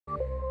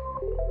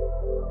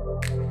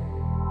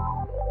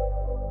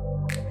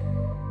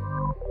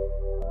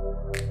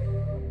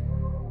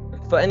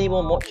for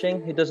anyone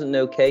watching who doesn't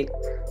know Kate,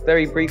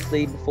 very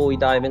briefly before we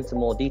dive into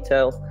more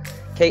detail,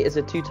 Kate is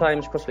a 2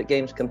 times CrossFit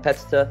Games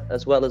competitor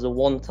as well as a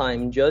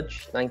 1-time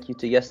judge. Thank you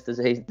to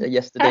yesterday's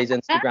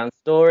Instagram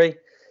story.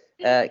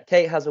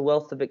 Kate has a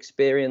wealth of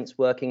experience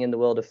working in the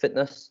world of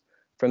fitness,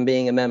 from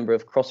being a member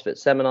of CrossFit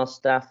seminar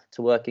staff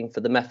to working for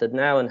The Method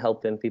now and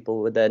helping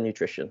people with their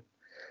nutrition.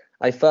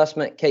 I first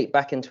met Kate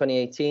back in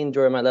 2018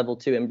 during my level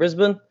 2 in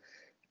Brisbane.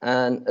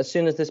 And as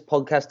soon as this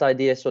podcast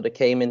idea sort of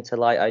came into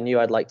light, I knew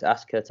I'd like to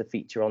ask her to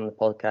feature on the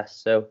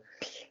podcast. So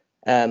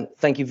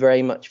thank you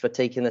very much for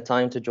taking the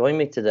time to join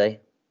me today.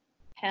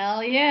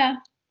 Hell yeah.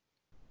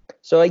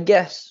 So I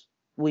guess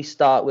we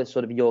start with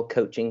sort of your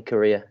coaching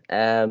career.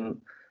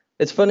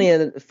 It's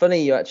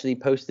funny you actually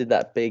posted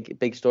that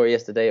big story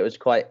yesterday. It was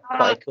quite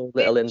a cool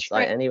little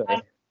insight anyway.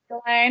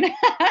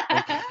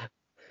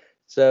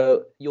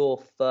 So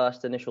your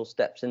first initial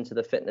steps into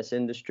the fitness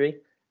industry,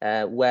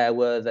 where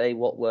were they,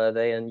 what were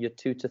they, and your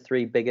 2 to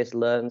 3 biggest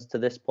learns to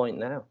this point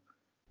now?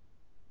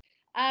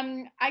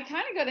 I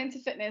kind of got into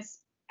fitness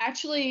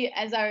actually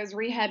as I was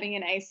rehabbing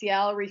an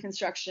ACL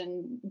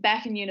reconstruction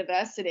back in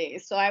university.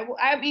 So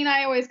I mean,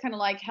 I always kind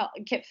of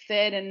kept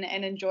fit and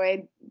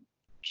enjoyed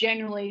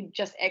generally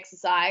just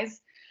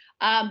exercise.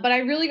 But I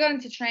really got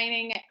into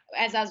training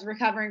as I was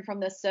recovering from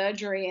the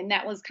surgery. And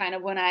that was kind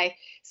of when I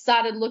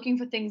started looking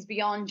for things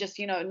beyond just,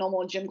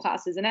 normal gym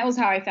classes. And that was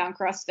how I found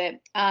CrossFit.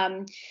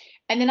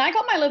 And then I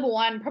got my level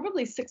 1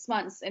 probably 6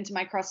 months into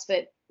my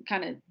CrossFit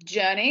kind of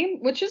journey,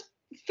 which is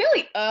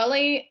fairly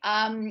early.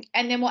 And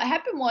then what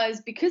happened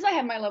was, because I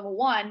had my level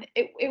 1,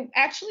 it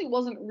actually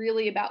wasn't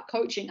really about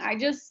coaching. I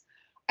just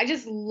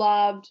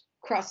loved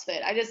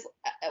CrossFit.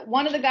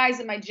 One of the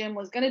guys in my gym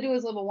was going to do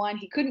his level 1.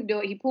 He couldn't do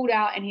it. He pulled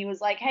out and he was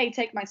like, "Hey,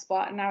 take my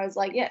spot." And I was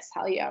like, "Yes,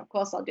 hell yeah, of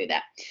course I'll do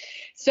that."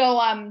 So,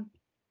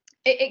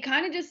 it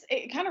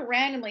kind of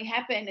randomly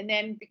happened. And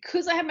then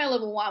because I had my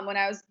level 1, when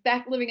I was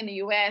back living in the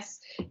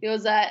US, there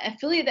was an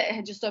affiliate that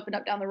had just opened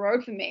up down the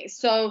road for me.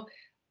 So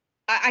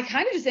I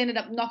kind of just ended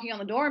up knocking on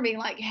the door and being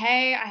like,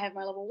 "Hey, I have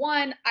my level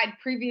 1. I'd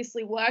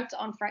previously worked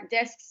on front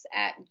desks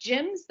at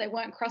gyms. They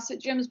weren't CrossFit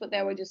gyms, but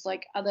they were just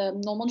like other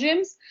normal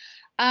gyms.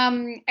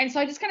 And so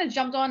I just kind of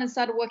jumped on and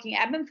started working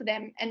admin for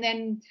them. And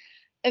then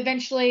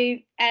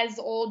eventually, as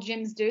all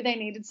gyms do, they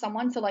needed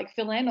someone to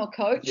fill in or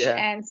coach,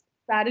 and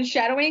started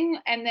shadowing,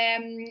 and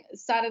then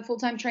started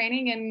full-time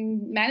training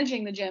and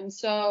managing the gym.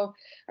 So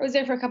I was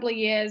there for a couple of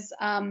years,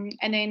 and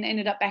then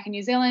ended up back in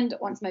New Zealand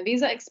once my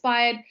visa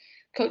expired,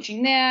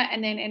 coaching there,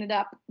 and then ended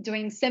up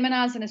doing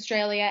seminars in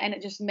Australia, and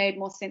it just made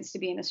more sense to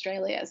be in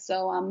Australia.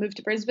 So moved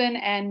to Brisbane,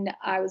 and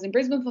I was in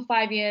Brisbane for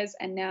 5 years,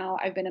 and now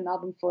I've been in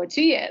Melbourne for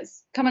 2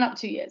 years, coming up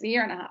 2 years, a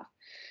year and a half.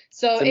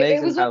 So it's amazing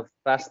it was how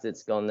fast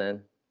it's gone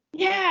then.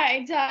 Yeah,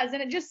 it does.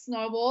 And it just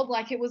snowballed.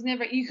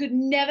 You could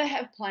never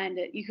have planned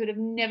it. You could have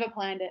never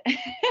planned it.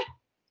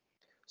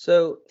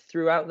 So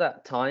throughout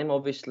that time,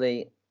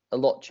 obviously a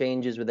lot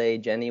changes with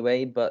age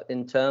anyway, but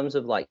in terms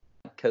of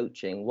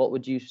coaching, what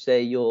would you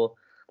say your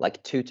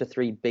 2 to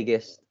 3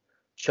 biggest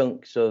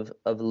chunks of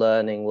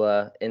learning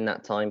were in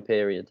that time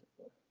period?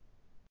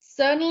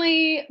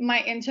 Certainly my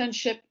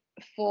internship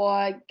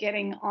for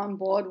getting on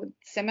board with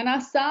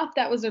seminar staff,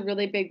 that was a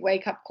really big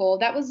wake-up call.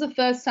 That was the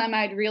first time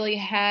I'd really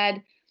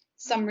had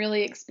some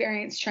really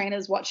experienced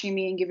trainers watching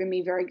me and giving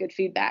me very good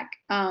feedback,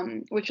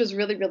 which was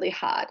really, really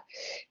hard.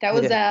 That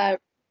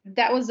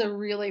was a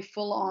really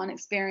full-on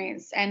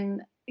experience.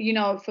 And,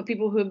 for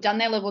people who have done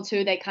their level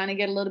 2, they kind of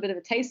get a little bit of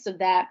a taste of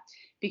that,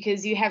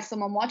 because you have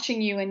someone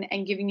watching you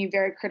and giving you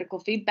very critical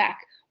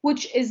feedback,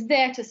 which is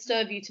there to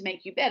serve you to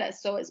make you better.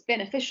 So it's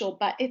beneficial,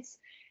 but it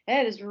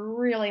is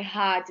really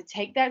hard to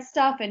take that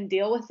stuff and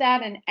deal with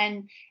that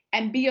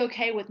and be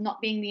okay with not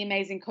being the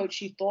amazing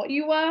coach you thought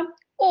you were,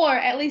 or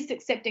at least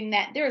accepting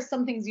that there are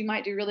some things you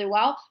might do really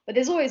well, but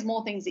there's always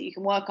more things that you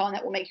can work on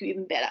that will make you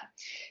even better.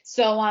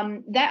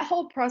 So that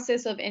whole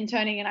process of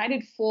interning, and I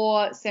did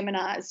 4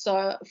 seminars,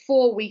 so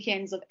 4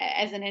 weekends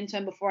as an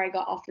intern before I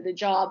got offered a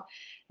job.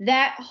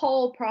 That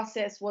whole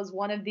process was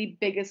one of the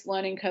biggest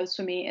learning curves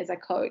for me as a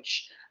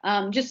coach.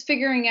 Just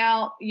figuring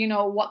out,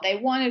 what they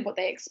wanted, what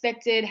they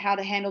expected, how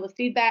to handle the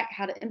feedback,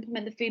 how to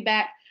implement the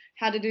feedback,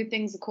 how to do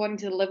things according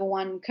to the level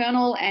 1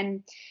 kernel.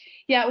 And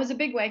yeah, it was a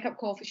big wake-up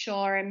call for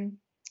sure. And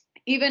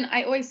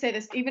I always say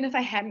this, even if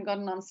I hadn't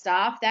gotten on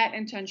staff, that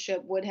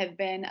internship would have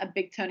been a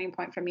big turning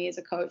point for me as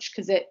a coach,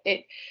 because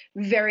it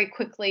very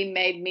quickly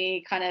made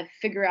me kind of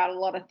figure out a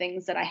lot of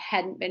things that I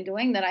hadn't been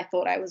doing that I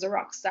thought I was a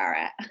rock star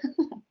at.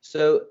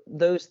 So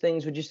those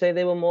things, would you say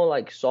they were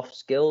more soft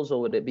skills,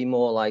 or would it be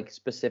more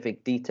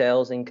specific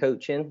details in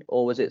coaching,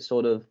 or was it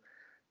sort of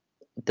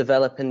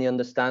developing the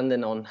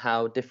understanding on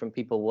how different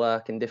people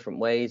work in different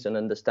ways and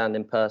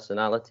understanding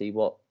personality?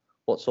 What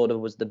sort of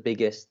was the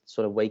biggest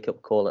sort of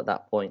wake-up call at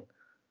that point?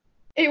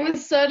 It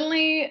was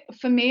certainly,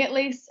 for me at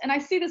least, and I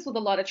see this with a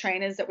lot of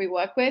trainers that we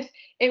work with,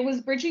 it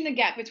was bridging the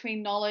gap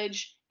between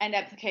knowledge and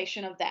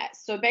application of that.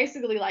 So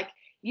basically,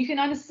 you can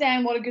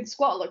understand what a good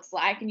squat looks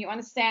like, and you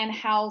understand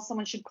how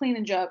someone should clean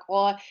and jerk,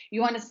 or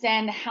you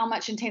understand how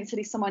much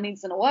intensity someone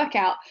needs in a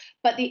workout,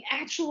 but the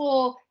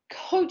actual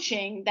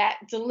coaching that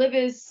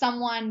delivers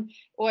someone,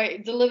 or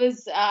it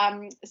delivers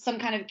some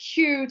kind of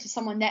cue to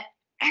someone that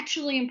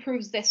actually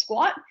improves their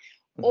squat,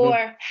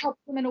 or helps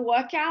them in a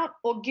workout,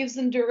 or gives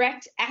them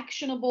direct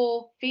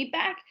actionable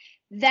feedback,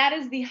 that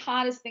is the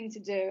hardest thing to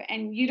do.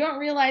 And you don't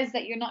realize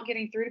that you're not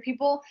getting through to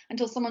people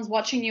until someone's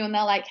watching you and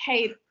they're like,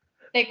 hey,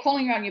 they're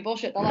calling you on your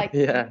bullshit. They're like,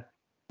 Yeah.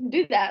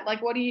 do that.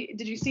 Like,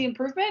 did you see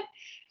improvement?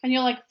 And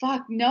you're like,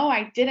 fuck, no,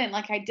 I didn't.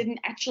 Like, I didn't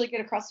actually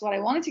get across what I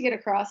wanted to get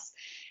across.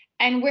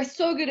 And we're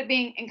so good at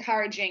being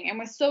encouraging, and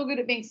we're so good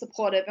at being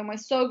supportive, and we're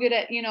so good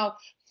at,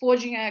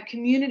 forging a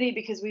community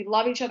because we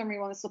love each other and we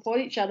want to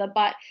support each other.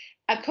 But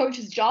a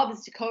coach's job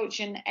is to coach.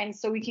 And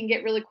so we can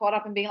get really caught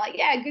up in being like,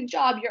 yeah, good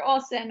job, you're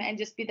awesome, and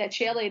just be that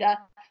cheerleader,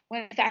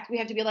 when in fact we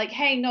have to be like,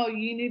 hey, no,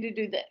 you need to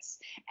do this,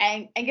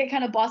 and get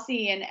kind of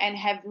bossy and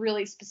have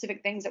really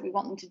specific things that we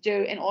want them to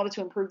do in order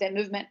to improve their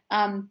movement.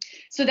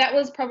 So that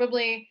was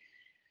probably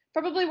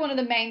one of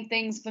the main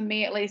things for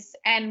me, at least.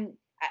 And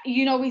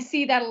we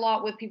see that a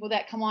lot with people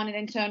that come on an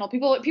internal,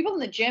 people in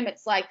the gym.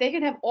 It's like they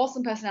can have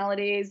awesome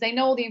personalities, they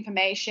know all the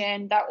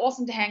information, they're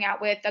awesome to hang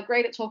out with, they're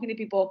great at talking to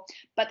people,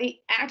 but the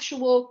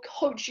actual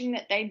coaching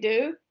that they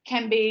do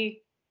can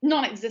be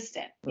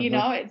non-existent.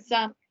 It's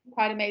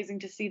quite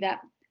amazing to see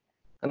that.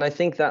 And I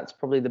think that's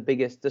probably the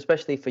biggest,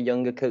 especially for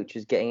younger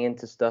coaches getting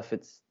into stuff,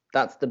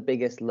 that's the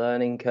biggest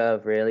learning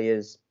curve, really,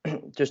 is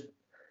just,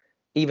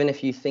 even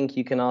if you think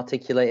you can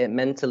articulate it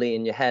mentally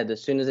in your head,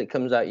 as soon as it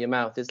comes out your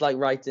mouth, it's like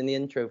writing the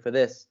intro for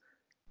this.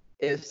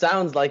 It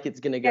sounds like it's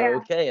going to go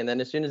okay, and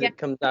then as soon as it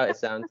comes out, it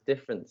sounds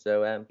different.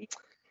 So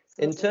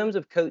in terms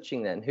of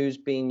coaching then, who's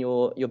been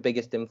your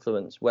biggest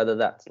influence, whether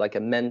that's like a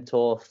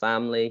mentor,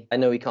 family? I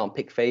know we can't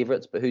pick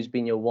favorites, but who's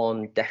been your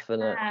one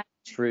definite,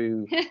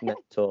 true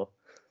mentor?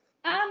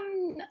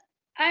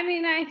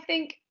 I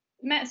think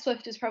Matt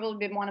Swift has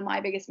probably been one of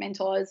my biggest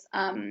mentors,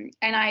 and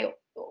I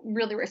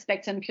really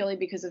respect him purely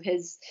because of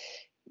his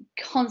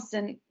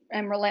constant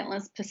and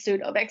relentless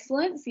pursuit of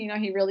excellence.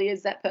 He really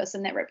is that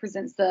person that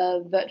represents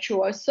the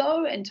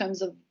virtuoso in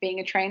terms of being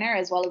a trainer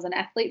as well as an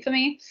athlete for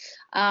me.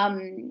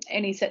 And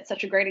he set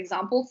such a great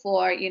example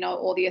for,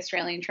 all the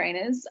Australian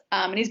trainers.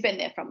 And he's been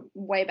there from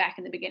way back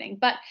in the beginning.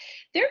 But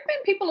there have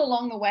been people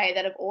along the way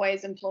that have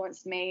always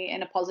influenced me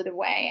in a positive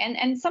way.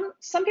 And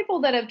some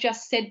people that have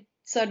just said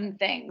certain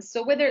things.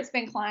 So whether it's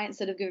been clients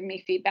that have given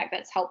me feedback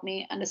that's helped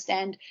me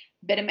understand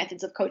better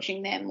methods of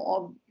coaching them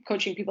or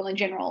coaching people in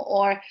general,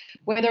 or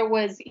whether it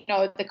was,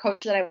 the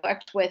coach that I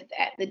worked with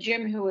at the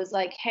gym who was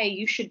like, hey,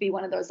 you should be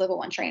one of those level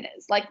 1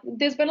 trainers. Like,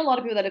 there's been a lot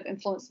of people that have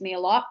influenced me a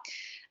lot.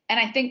 And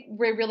I think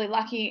we're really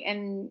lucky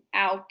in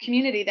our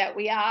community that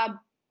we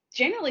are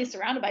generally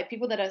surrounded by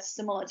people that are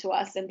similar to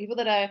us, and people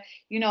that are,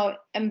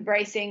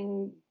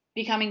 embracing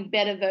becoming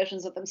better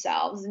versions of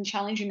themselves and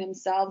challenging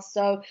themselves.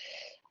 So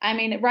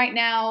right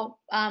now,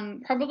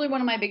 probably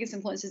one of my biggest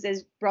influences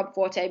is Rob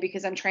Forte,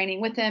 because I'm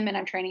training with him and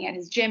I'm training at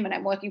his gym and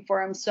I'm working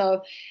for him.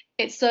 So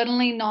it's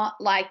certainly not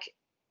like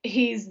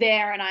he's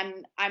there and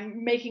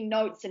I'm making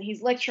notes and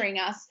he's lecturing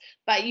us,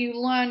 but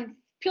you learn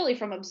purely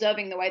from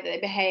observing the way that they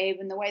behave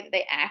and the way that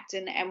they act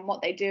and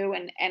what they do.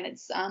 And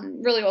it's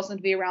really awesome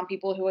to be around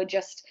people who are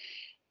just,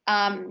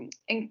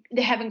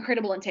 they have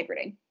incredible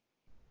integrity.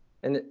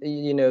 And,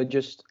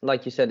 just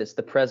like you said, it's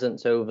the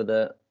presence over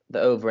the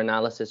over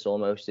analysis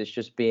almost. It's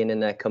just being in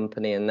their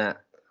company, and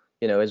that,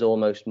 is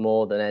almost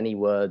more than any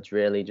words,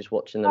 really, just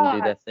watching them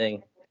do their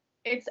thing.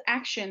 It's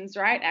actions,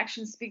 right?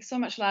 Actions speak so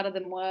much louder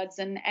than words,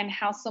 and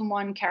how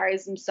someone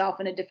carries themselves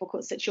in a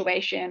difficult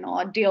situation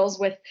or deals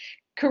with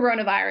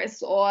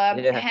coronavirus or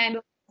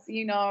handles,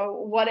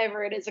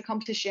 whatever it is, a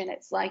competition.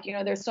 It's like,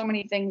 there's so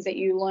many things that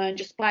you learn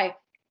just by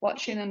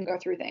watching them go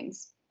through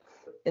things.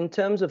 In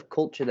terms of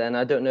culture then,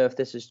 I don't know if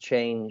this has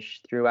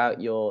changed throughout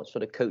your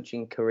sort of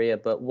coaching career,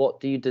 but what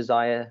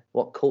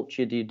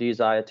culture do you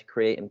desire to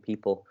create in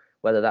people,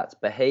 whether that's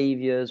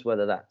behaviors,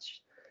 whether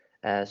that's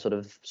sort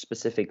of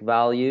specific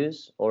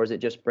values, or is it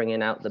just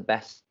bringing out the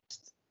best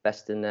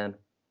in them?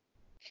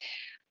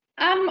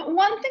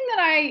 One thing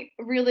that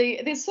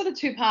there's sort of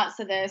two parts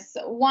to this.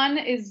 One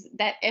is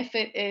that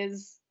effort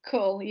is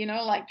cool,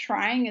 like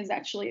trying is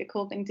actually a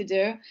cool thing to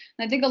do. And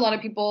I think a lot of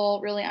people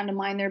really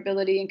undermine their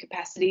ability and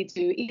capacity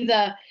to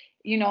either,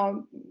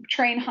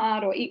 train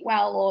hard or eat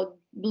well or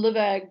live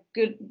a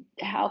good,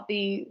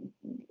 healthy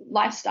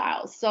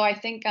lifestyle. So I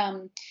think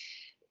I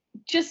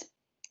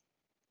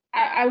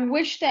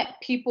wish that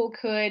people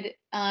could,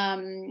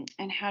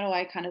 and how do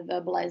I kind of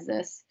verbalize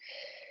this?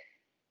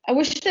 I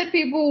wish that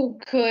people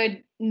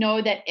could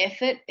know that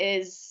effort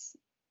is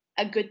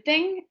a good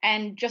thing,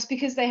 and just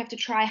because they have to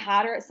try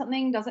harder at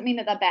something doesn't mean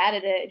that they're bad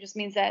at it. It just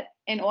means that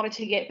in order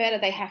to get better,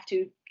 they have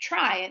to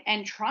try,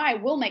 and try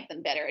will make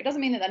them better. It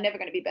doesn't mean that they're never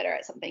going to be better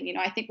at something.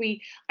 I think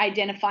we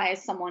identify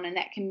as someone, and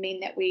that can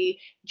mean that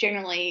we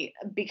generally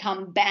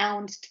become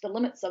bound to the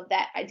limits of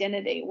that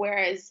identity.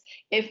 Whereas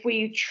if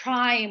we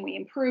try and we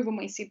improve and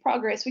we see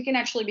progress, we can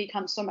actually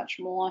become so much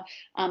more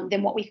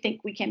than what we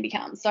think we can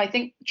become. So I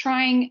think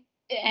trying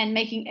and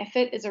making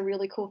effort is a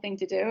really cool thing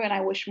to do, and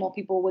I wish more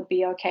people would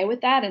be okay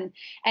with that. And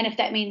if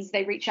that means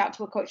they reach out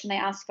to a coach and they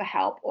ask for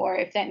help, or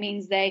if that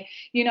means they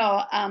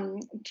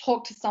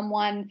talk to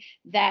someone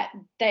that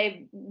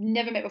they've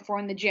never met before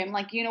in the gym,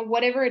 like,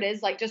 whatever it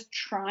is, like just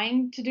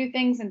trying to do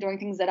things and doing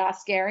things that are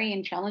scary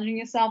and challenging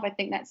yourself, I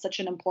think that's such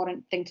an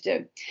important thing to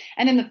do.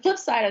 And then the flip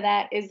side of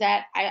that is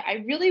that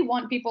I really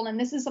want people, and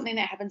this is something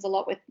that happens a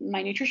lot with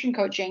my nutrition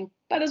coaching,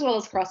 but as well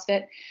as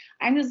CrossFit,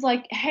 I'm just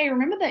like, hey,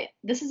 remember that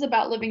this is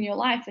about living your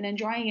life and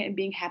enjoying it and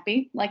being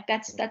happy. Like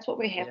that's what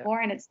we're here for.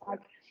 And it's like,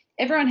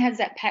 everyone has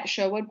that Pat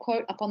Sherwood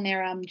quote up on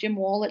their gym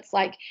wall. It's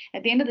like,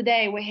 at the end of the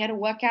day, we're here to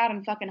work out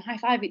and fucking high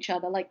five each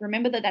other. Like,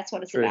 remember that that's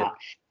what it's about.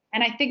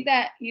 And I think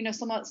that,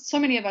 so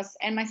many of us,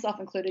 and myself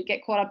included,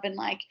 get caught up in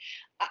like,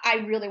 I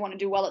really want to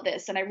do well at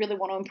this, and I really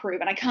want to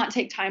improve, and I can't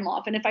take time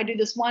off. And if I do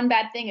this one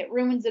bad thing, it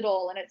ruins it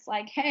all. And it's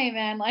like, hey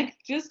man, like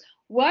just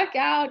work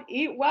out,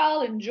 eat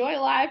well, enjoy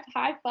life,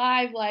 high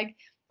five, like,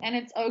 and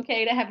it's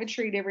okay to have a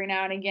treat every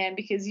now and again,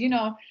 because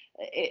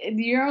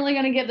you're only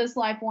going to get this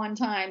life one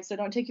time, so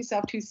don't take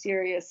yourself too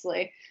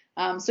seriously.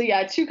 So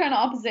yeah, two kind of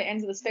opposite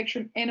ends of the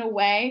spectrum in a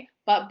way,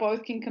 but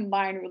both can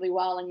combine really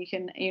well, and you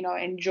can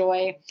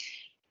enjoy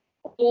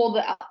all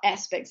the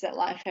aspects that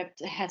life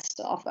has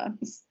to offer.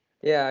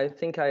 Yeah, I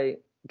think I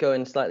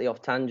going slightly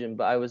off tangent,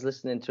 but I was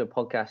listening to a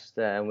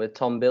podcast with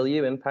Tom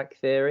Bilyeu, Impact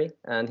Theory,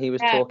 and he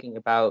was talking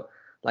about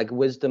like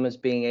wisdom as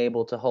being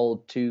able to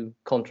hold two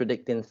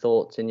contradicting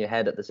thoughts in your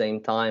head at the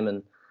same time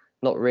and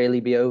not really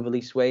be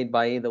overly swayed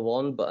by either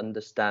one, but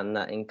understand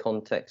that in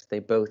context they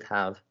both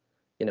have,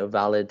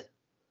 valid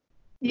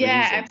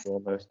reasons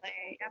almost.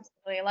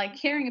 Absolutely. Like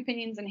hearing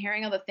opinions and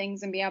hearing other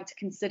things and being able to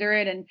consider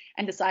it and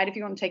decide if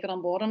you want to take it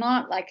on board or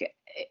not. Like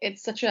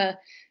it's a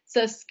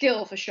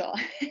skill for sure.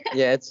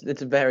 Yeah,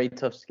 it's a very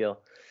tough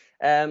skill.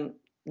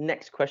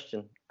 Next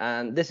question,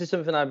 and this is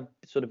something I've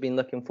sort of been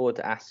looking forward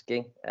to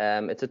asking.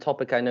 It's a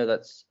topic I know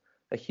that's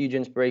a huge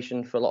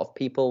inspiration for a lot of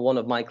people. One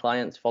of my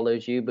clients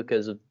follows you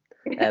because of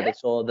they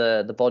saw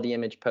the body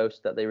image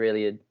post that they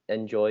really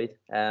enjoyed.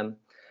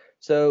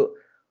 So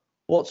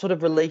what sort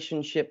of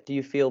relationship do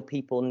you feel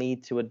people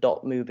need to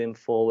adopt moving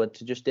forward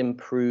to just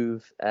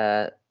improve,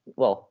 to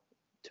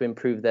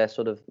improve their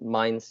sort of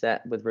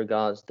mindset with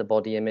regards to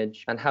body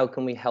image? And how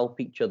can we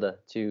help each other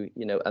to,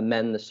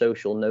 amend the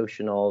social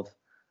notion of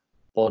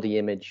body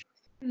image?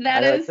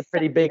 That is a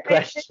pretty big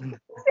question.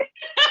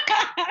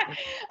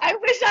 I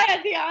wish I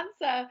had the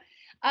answer.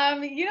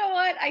 You know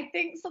what? I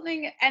think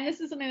and this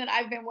is something that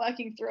I've been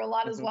working through a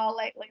lot as well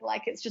lately,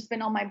 like it's just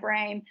been on my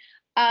brain.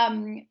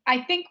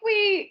 I think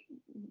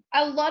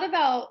a lot of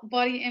our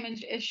body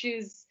image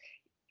issues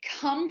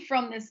come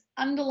from this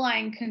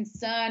underlying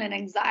concern and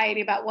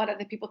anxiety about what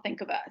other people think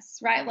of us,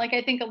 right? Like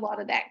I think a lot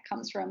of that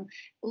comes from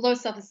low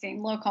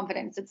self-esteem, low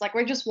confidence. It's like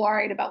we're just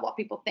worried about what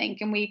people think,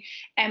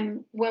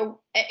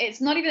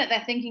 it's not even that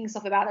they're thinking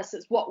stuff about us,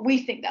 it's what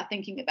we think they're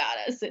thinking about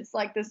us. It's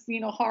like this,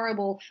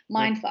 horrible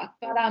mind fuck.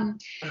 But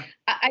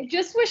I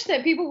just wish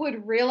that people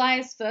would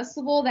realize, first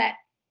of all, that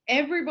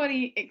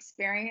everybody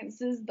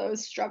experiences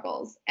those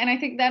struggles, and I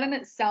think that in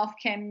itself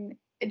can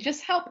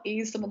just help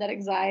ease some of that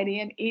anxiety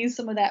and ease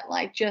some of that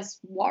like just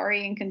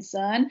worry and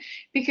concern,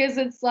 because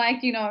it's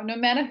like, no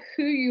matter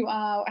who you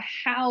are,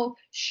 how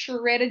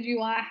shredded you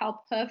are, how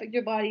perfect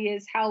your body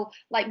is, how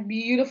like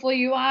beautiful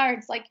you are,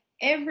 it's like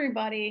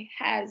everybody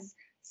has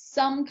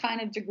some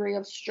kind of degree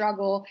of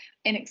struggle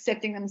in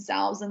accepting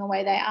themselves in the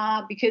way they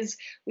are, because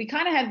we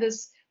kind of have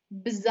this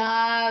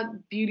bizarre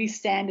beauty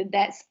standard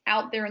that's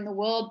out there in the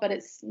world, but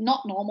it's not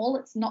normal.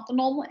 It's not the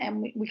normal,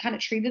 and we kind of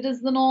treat it as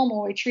the norm,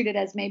 or we treat it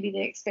as maybe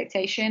the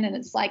expectation, and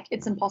it's like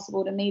it's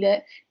impossible to meet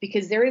it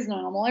because there is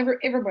no normal.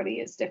 Everybody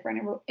is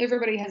different.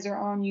 Everybody has their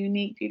own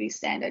unique beauty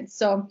standards.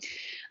 So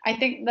I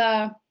think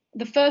the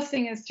first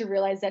thing is to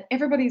realize that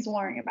everybody's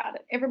worrying about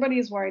it. Everybody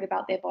is worried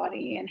about their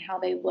body and how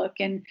they look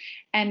and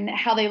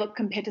how they look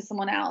compared to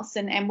someone else,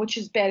 and which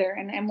is better,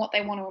 and what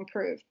they want to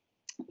improve.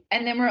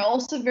 And then we're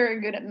also very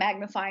good at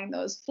magnifying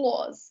those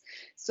flaws.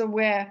 So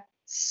we're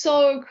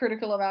so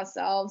critical of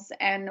ourselves,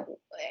 and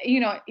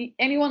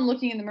anyone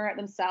looking in the mirror at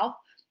themselves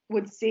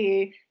would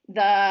see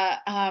the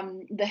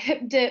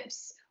hip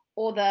dips,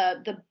 or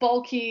the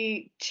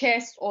bulky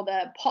chest, or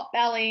the pot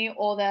belly,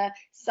 or the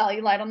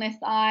cellulite on their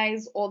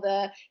thighs, or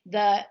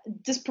the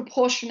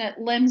disproportionate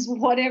limbs,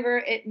 whatever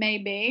it may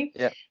be.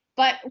 Yeah.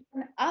 But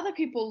when other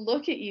people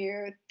look at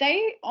you,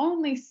 they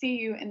only see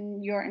you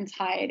in your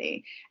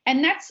entirety,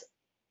 and that's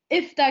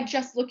if they're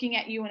just looking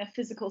at you in a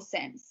physical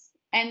sense.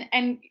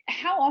 And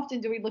how often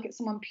do we look at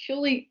someone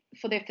purely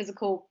for their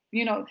physical,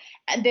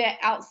 their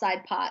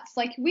outside parts?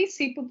 Like we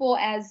see people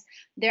as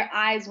their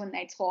eyes when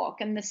they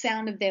talk, and the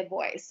sound of their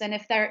voice, and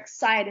if they're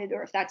excited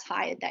or if they're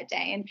tired that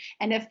day,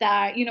 and if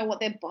they're, what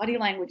their body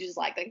language is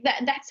like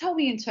that's how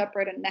we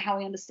interpret and how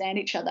we understand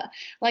each other.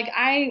 Like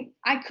I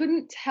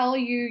couldn't tell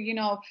you,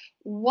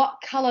 what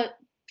color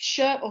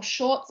shirt or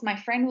shorts my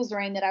friend was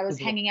wearing that I was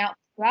hanging out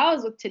 2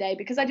 hours with today,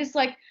 because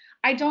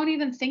I don't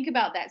even think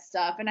about that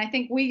stuff. And I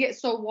think we get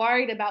so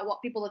worried about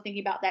what people are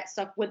thinking about that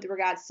stuff with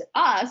regards to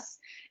us.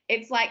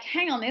 it's like,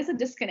 hang on, there's a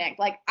disconnect.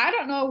 Like, I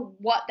don't know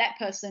what that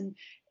person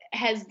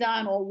has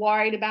done or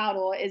worried about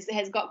or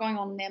has got going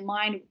on in their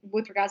mind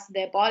with regards to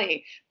their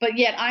body, but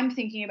yet I'm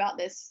thinking about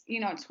this,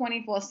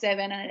 24/7,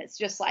 and it's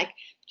just like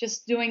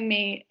doing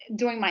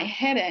my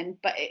head in.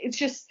 But it's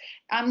just,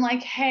 I'm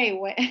like, hey,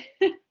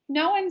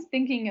 no one's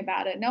thinking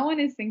about it. No one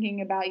is thinking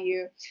about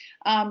you.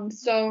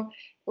 So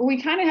we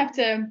kind of have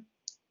to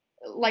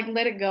like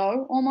let it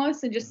go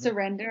almost, and just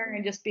surrender,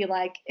 and just be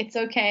like, it's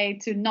okay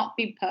to not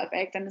be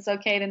perfect, and it's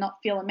okay to not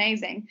feel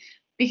amazing,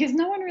 because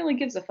no one really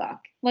gives a fuck.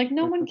 Like,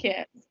 no one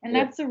cares. And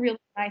that's a really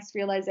nice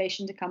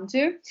realization to come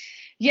to.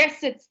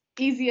 Yes, it's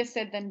easier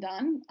said than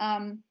done.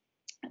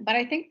 But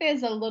I think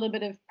there's a little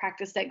bit of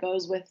practice that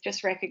goes with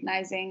just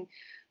recognizing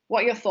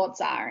what your thoughts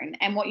are,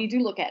 and what you do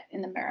look at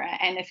in the mirror.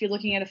 And if you're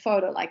looking at a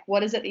photo, like,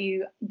 what is it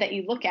that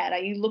you look at? Are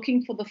you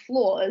looking for the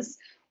flaws,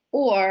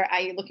 or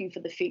are you looking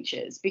for the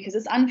features? Because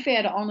it's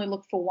unfair to only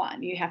look for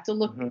one. You have to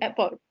look at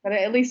both, but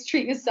at least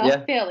treat yourself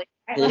fairly.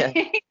 Right?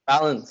 Yeah,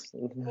 balance.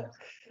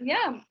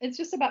 Yeah, it's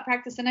just about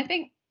practice. And I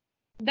think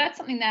that's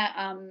something that,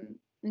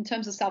 in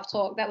terms of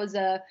self-talk, that was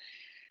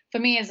for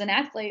me as an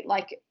athlete,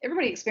 like,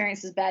 everybody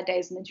experiences bad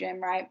days in the gym,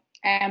 right?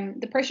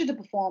 And the pressure to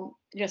perform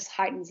just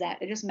heightens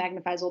that. It just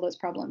magnifies all those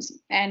problems.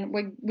 And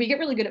we get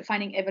really good at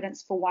finding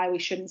evidence for why we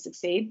shouldn't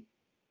succeed.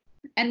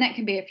 And that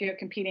can be if you're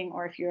competing,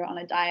 or if you're on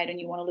a diet and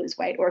you want to lose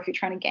weight, or if you're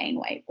trying to gain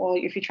weight, or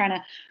if you're trying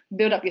to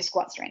build up your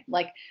squat strength.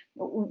 Like,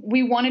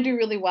 we want to do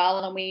really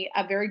well, and we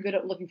are very good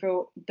at looking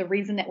for the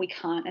reason that we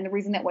can't, and the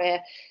reason that we're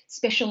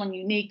special and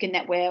unique, and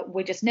that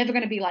we're just never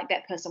going to be like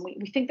that person.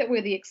 We think that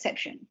we're the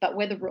exception, but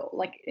we're the rule.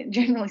 Like,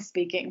 generally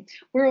speaking,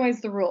 we're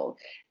always the rule.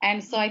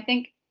 And so I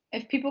think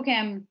if people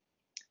can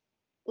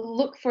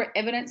look for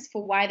evidence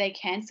for why they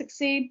can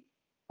succeed,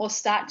 or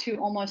start to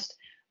almost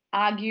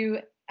argue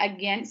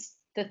against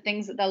the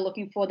things that they're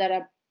looking for that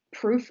are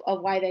proof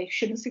of why they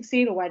shouldn't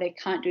succeed, or why they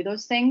can't do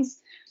those things.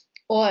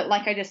 Or,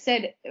 like I just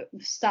said,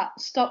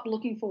 stop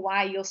looking for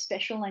why you're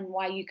special and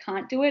why you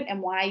can't do it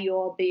and why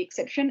you're the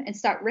exception, and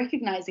start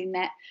recognizing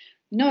that,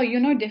 no,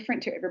 you're no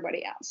different to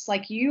everybody else.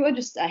 Like, you are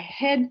just a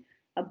head,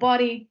 a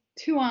body,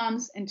 2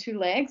 arms, and 2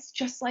 legs,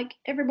 just like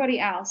everybody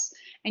else.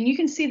 And you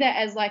can see that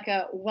as like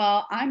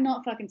well, I'm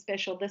not fucking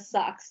special, this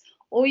sucks.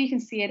 Or you can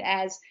see it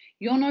as,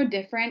 you're no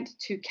different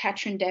to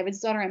Katrin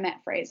Davidsdottir and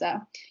Matt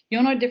Fraser.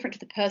 You're no different to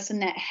the person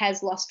that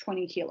has lost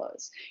 20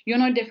 kilos. You're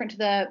no different to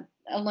the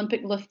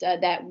Olympic lifter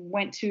that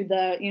went to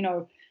the,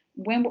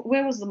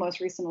 where was the most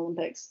recent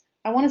Olympics?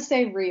 I want to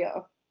say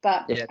Rio,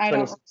 but Yeah, I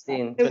don't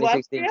 2016, know.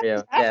 2016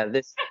 Rio. Yeah,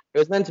 it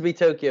was meant to be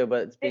Tokyo,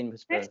 but it's been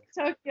postponed. It's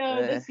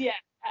Tokyo this year.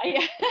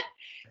 Yeah.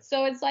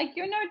 So it's like,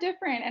 you're no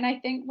different. And I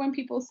think when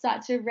people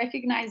start to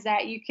recognize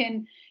that, you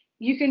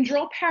can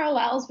draw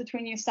parallels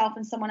between yourself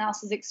and someone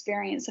else's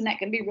experience, and that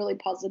can be really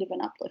positive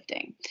and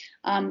uplifting.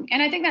 And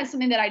I think that's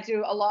something that I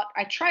do a lot.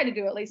 I try to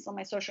do, at least on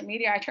my social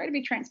media. I try to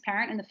be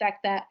transparent in the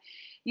fact that,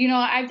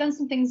 I've done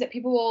some things that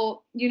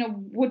people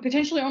would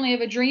potentially only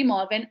ever dream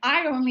of, and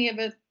I only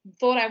ever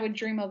thought I would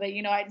dream of it.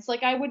 It's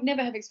like, I would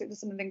never have expected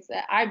some of the things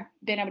that I've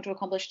been able to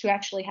accomplish to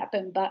actually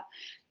happen. But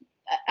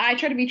I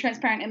try to be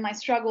transparent in my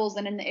struggles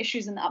and in the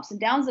issues and the ups and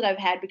downs that I've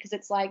had, because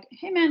it's like,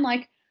 hey man,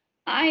 like,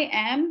 I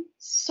am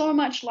so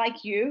much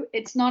like you,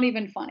 it's not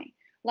even funny.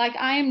 Like,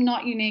 I am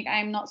not unique. I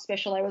am not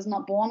special. I was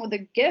not born with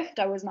a gift.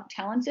 I was not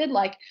talented.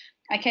 Like,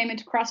 I came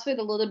into CrossFit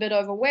a little bit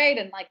overweight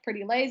and like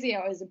pretty lazy.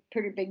 I was a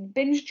pretty big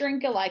binge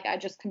drinker. Like, I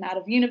just come out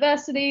of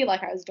university.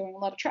 Like, I was doing a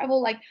lot of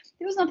travel. Like,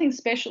 there was nothing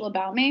special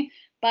about me,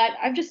 but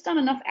I've just done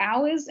enough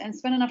hours and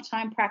spent enough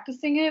time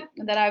practicing it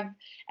that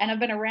I've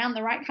been around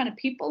the right kind of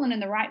people and in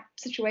the right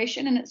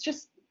situation. And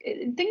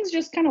things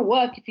just kind of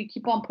work if you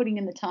keep on putting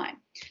in the time.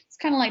 It's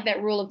kind of like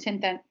that rule of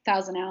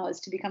 10,000 hours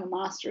to become a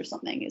master or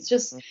something.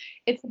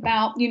 It's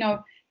about,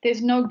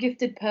 there's no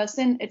gifted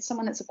person. It's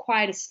someone that's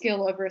acquired a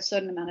skill over a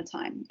certain amount of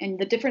time. And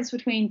the difference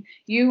between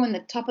you and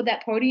the top of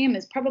that podium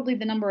is probably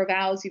the number of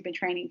hours you've been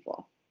training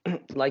for.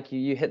 Like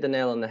you hit the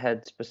nail on the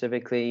head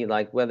specifically,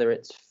 like whether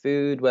it's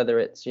food, whether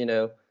it's,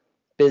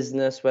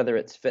 business, whether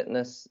it's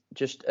fitness,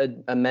 just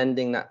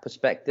amending that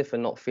perspective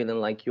and not feeling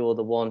like you're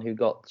the one who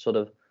got sort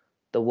of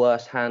the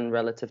worst hand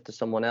relative to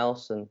someone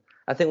else. And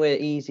I think we're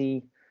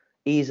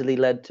easily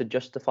led to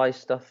justify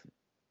stuff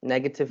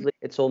negatively.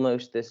 It's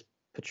almost this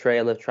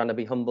portrayal of trying to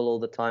be humble all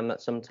the time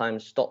that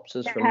sometimes stops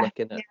us from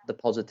looking at the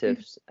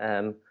positives.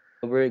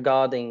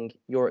 Regarding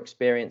your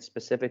experience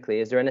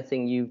specifically, is there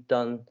anything you've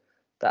done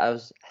that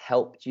has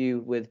helped you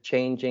with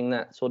changing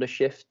that sort of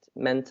shift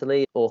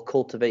mentally or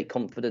cultivate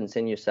confidence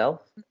in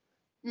yourself?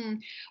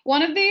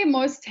 One of the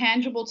most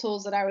tangible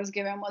tools that I was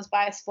given was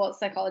by a sports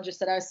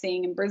psychologist that I was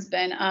seeing in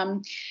Brisbane.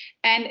 And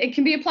it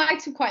can be applied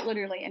to quite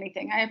literally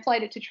anything. I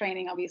applied it to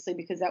training, obviously,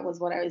 because that was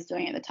what I was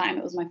doing at the time.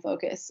 It was my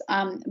focus.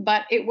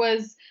 But it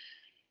was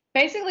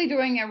basically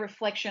doing a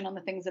reflection on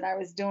the things that I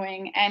was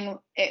doing. And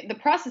the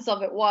process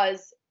of it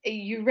was,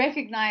 you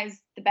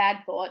recognize the bad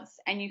thoughts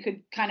and you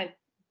could kind of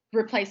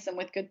replace them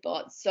with good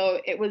thoughts.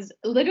 So it was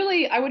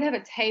literally, I would have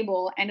a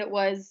table, and it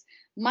was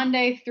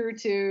Monday through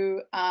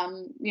to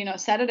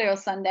Saturday or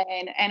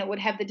Sunday, and it would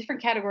have the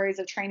different categories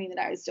of training that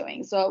I was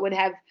doing. So it would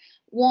have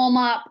warm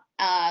up,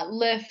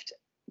 lift,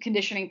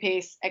 conditioning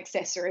piece,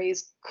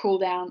 accessories, cool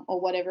down,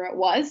 or whatever it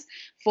was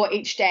for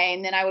each day,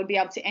 and then I would be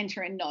able to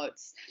enter in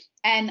notes,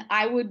 and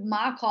I would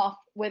mark off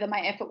whether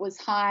my effort was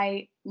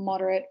high,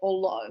 moderate, or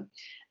low.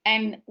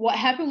 And what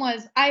happened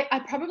was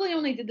I probably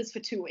only did this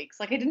for 2 weeks.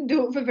 Like, I didn't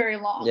do it for very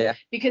long,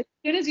 because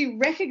as soon as you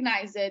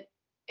recognize it,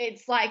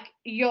 it's like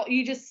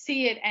you just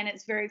see it and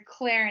it's very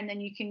clear, and then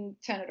you can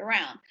turn it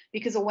around,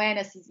 because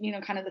awareness is,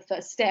 kind of the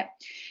first step.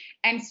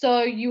 And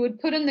so you would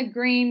put in the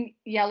green,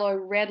 yellow,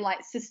 red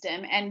light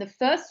system. And the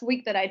first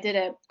week that I did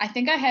it, I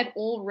think I had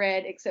all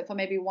red except for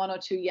maybe 1 or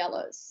 2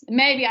 yellows.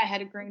 Maybe I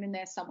had a green in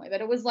there somewhere,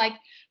 but it was like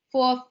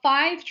for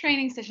 5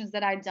 training sessions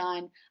that I'd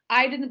done,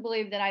 I didn't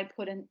believe that I'd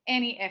put in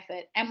any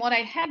effort. And what I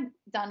had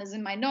done is,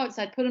 in my notes,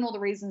 I'd put in all the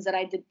reasons that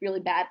I did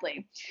really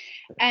badly.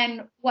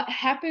 And what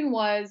happened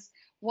was,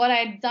 what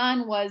I'd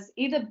done was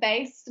either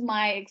based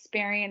my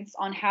experience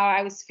on how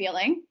I was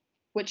feeling,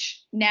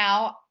 which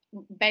now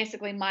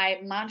basically my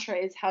mantra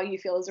is how you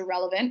feel is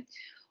irrelevant,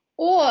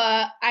 or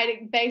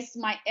I based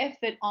my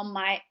effort on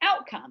my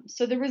outcome.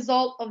 So the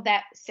result of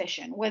that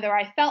session, whether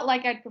I felt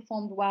like I'd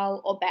performed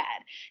well or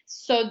bad.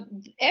 So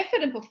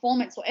effort and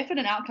performance, or effort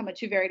and outcome, are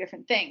 2 very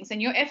different things.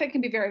 And your effort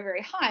can be very,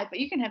 very high, but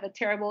you can have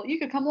you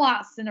could come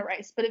last in a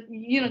race, but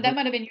that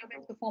might have been your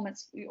best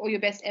performance or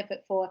your best effort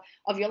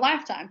of your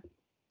lifetime.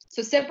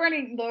 So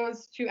separating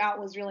those 2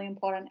 out was really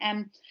important.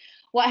 And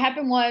what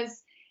happened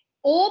was,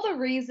 all the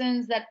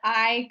reasons that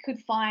I could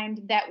find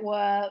that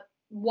were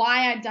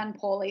why I'd done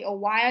poorly, or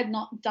why I'd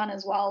not done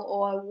as well,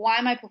 or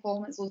why my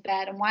performance was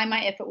bad and why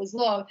my effort was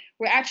low,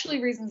 were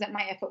actually reasons that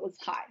my effort was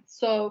high.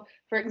 So,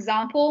 for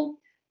example,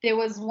 there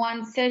was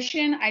one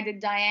session I did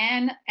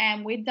Diane,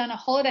 and we'd done a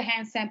whole lot of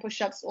handstand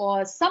push-ups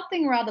or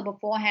something rather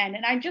beforehand,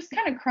 and I just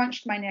kind of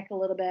crunched my neck a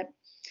little bit.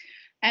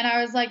 And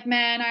I was like,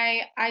 man,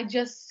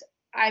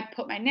 I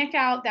put my neck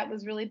out. That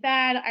was really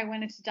bad. I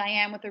went into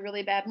Diane with a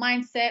really bad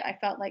mindset. I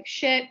felt like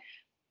shit.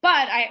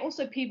 But I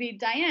also PB'd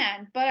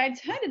Diane. But I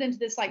turned it into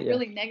this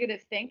really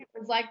negative thing. It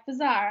was like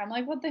bizarre. I'm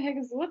like,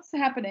 what's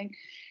happening?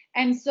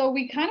 And so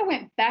we kind of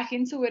went back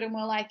into it, and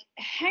we're like,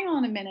 hang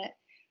on a minute.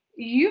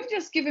 You've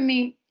just given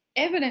me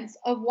evidence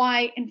of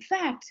why, in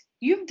fact,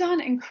 you've done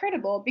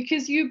incredible,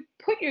 because you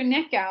put your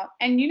neck out,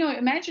 and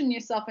imagine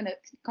yourself in a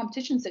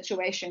competition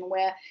situation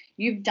where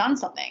you've done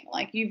something,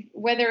 like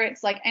whether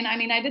it's like, and I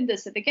mean, I did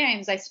this at the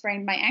games. I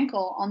sprained my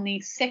ankle on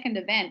the second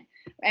event,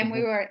 and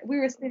we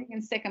were sitting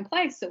in second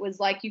place. It was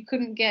like you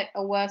couldn't get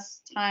a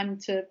worse time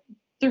to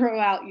throw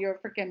out your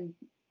freaking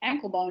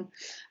ankle bone.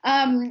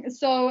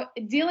 So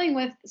dealing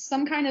with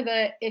some kind of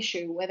a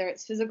issue, whether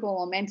it's physical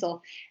or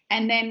mental,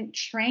 and then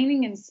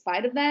training in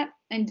spite of that,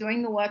 and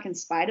doing the work in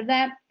spite of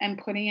that, and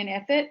putting in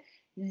effort,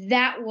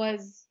 that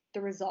was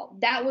the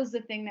result. That was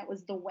the thing that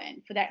was the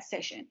win for that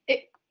session.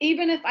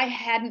 Even if I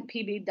hadn't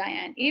PB'd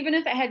Diane, even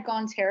if it had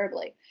gone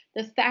terribly,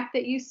 the fact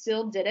that you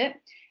still did it,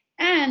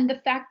 and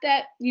the fact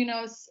that,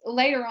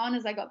 later on,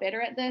 as I got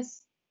better at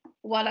this,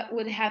 what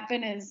would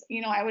happen is,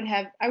 I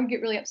would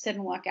get really upset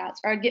in workouts,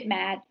 or I'd get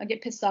mad, I'd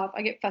get pissed off,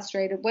 I get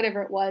frustrated,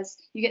 whatever it was.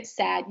 You get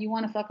sad, you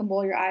want to fucking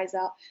bawl your eyes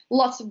out.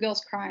 Lots of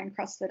girls cry in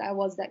CrossFit. I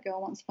was that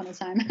girl once upon a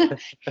time.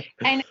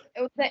 And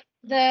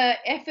the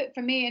effort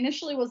for me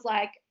initially was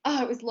like,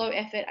 it was low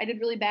effort. I did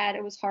really bad.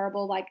 It was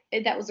horrible. Like,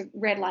 that was a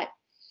red light.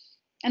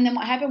 And then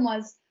what happened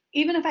was,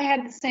 even if I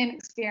had the same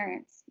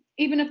experience,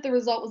 even if the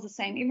result was the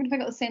same, even if I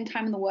got the same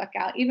time in the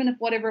workout, even if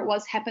whatever it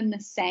was happened the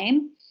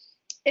same,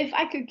 if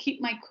I could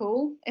keep my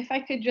cool, if I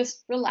could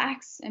just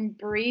relax and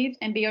breathe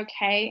and be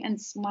okay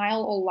and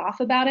smile or laugh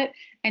about it,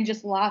 and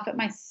just laugh at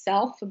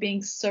myself for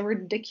being so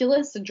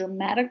ridiculous and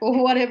dramatic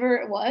or whatever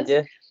it was,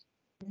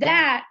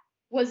 that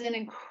was an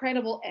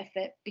incredible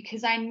effort,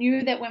 because I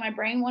knew that where my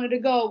brain wanted to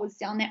go was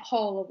down that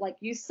hole of like,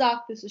 you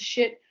suck, this is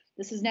shit,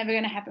 this is never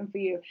going to happen for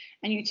you.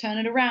 And you turn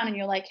it around and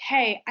you're like,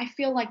 hey, I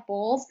feel like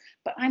balls,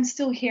 but I'm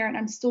still here and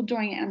I'm still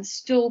doing it. And I'm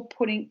still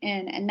putting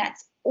in, and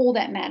that's all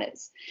that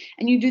matters.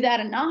 And you do that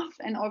enough,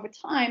 and over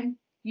time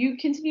you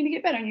continue to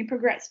get better and you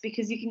progress,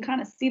 because you can kind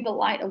of see the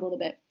light a little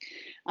bit.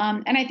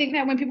 And I think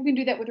that when people can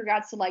do that with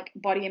regards to like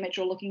body image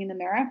or looking in the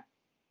mirror,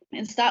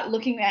 and start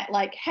looking at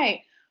like,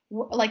 hey,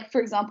 like,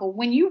 for example,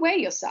 when you weigh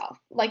yourself,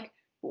 like,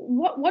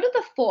 what are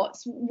the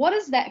thoughts? What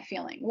is that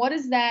feeling? What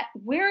is that?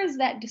 Where is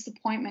that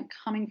disappointment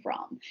coming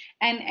from?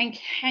 And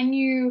can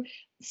you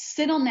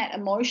sit on that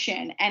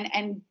emotion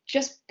and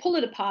just pull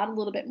it apart a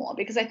little bit more?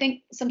 Because I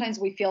think sometimes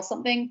we feel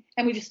something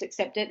and we just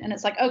accept it, and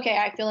it's like, okay,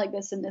 I feel like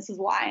this and this is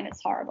why, and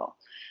it's horrible.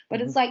 But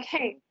it's like,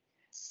 hey,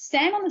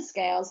 stand on the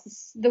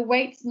scales. The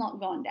weight's not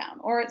gone down,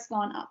 or it's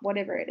gone up,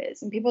 whatever it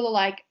is. And people are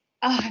like,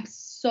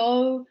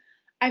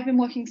 I've been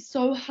working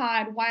so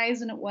hard. Why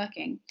isn't it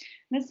working?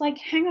 And it's like,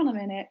 hang on a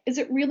minute. Is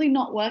it really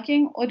not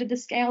working? Or did the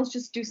scales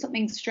just do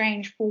something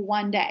strange for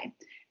one day?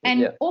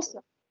 And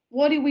also,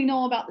 what do we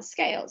know about the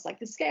scales? Like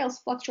the scales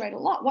fluctuate a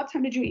lot. What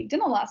time did you eat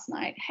dinner last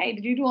night? Hey,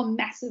 did you do a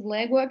massive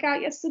leg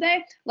workout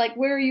yesterday? Like,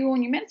 where are you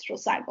on your menstrual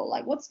cycle?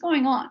 Like, what's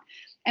going on?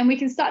 And we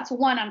can start to,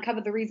 one,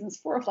 uncover the reasons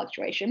for a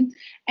fluctuation.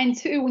 And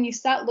two, when you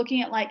start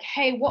looking at like,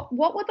 hey, what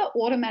were the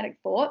automatic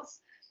thoughts?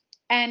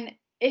 And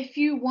if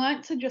you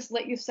weren't to just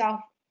let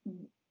yourself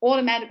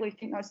automatically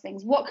think those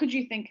things, what could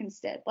you think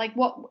instead? Like,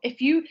 what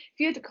if you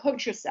had to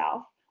coach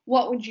yourself,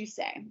 what would you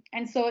say?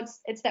 And so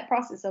it's that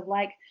process of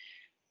like,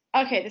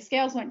 okay, the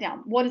scales went down.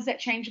 What does that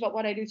change about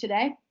what I do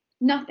today?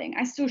 Nothing.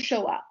 I still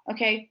show up.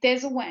 Okay,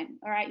 there's a win.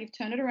 All right, you've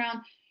turned it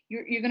around.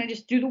 You're going to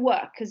just do the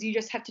work because you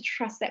just have to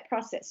trust that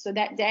process. So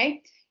that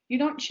day, you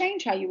don't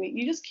change how you eat.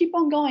 You just keep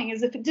on going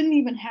as if it didn't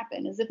even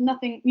happen, as if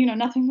nothing,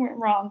 nothing went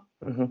wrong.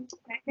 Mm-hmm.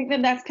 I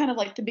think that's kind of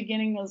like the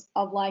beginning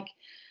of like,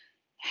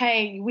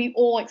 hey, we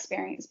all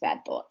experience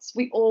bad thoughts.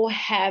 We all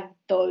have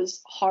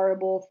those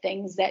horrible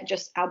things that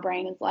just our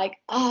brain is like,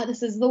 oh,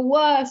 this is the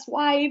worst.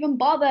 Why even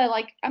bother?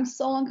 Like, I'm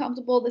so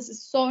uncomfortable. This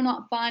is so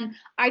not fun.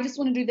 I just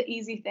want to do the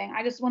easy thing.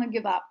 I just want to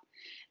give up.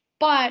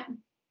 But,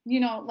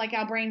 like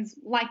our brains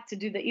like to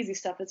do the easy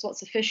stuff. It's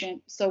what's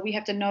efficient. So we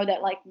have to know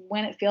that like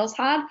when it feels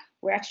hard,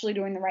 we're actually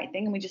doing the right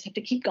thing and we just have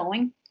to keep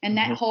going. And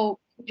that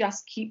whole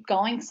just keep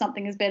going,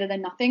 something is better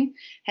than nothing,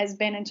 has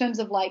been in terms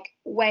of like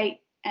weight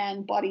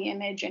and body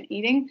image and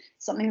eating,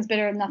 something is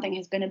better than nothing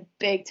has been a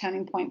big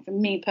turning point for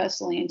me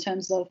personally in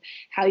terms of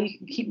how you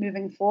can keep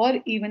moving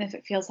forward, even if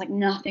it feels like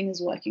nothing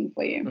is working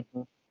for you.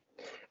 Mm-hmm.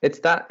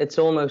 It's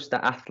almost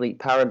the athlete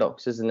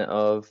paradox, isn't it?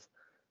 Of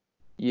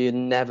you're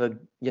never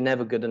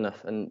good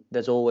enough, and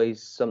there's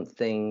always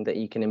something that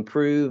you can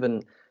improve,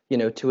 and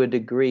to a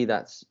degree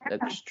that's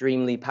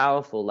extremely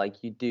powerful.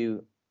 Like you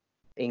do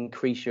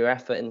increase your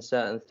effort in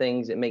certain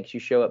things, it makes you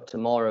show up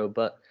tomorrow,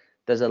 but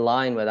there's a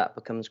line where that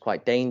becomes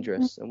quite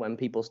dangerous. And when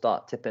people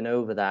start tipping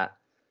over that,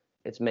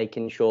 it's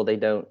making sure they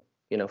don't,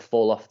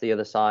 fall off the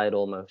other side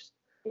almost.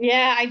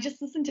 Yeah, I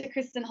just listened to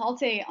Kristen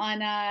Holte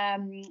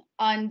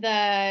on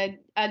the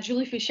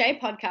Julie Fouché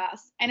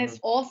podcast, and it's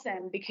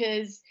awesome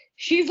because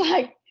she's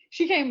like,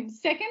 she came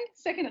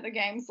second at the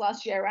games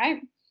last year,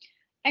 right?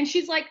 And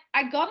she's like,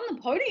 I got on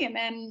the podium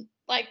and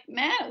like,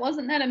 man, it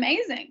wasn't that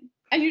amazing.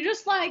 And you're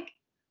just like,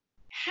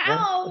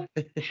 how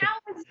is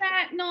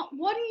that not,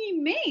 what do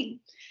you mean?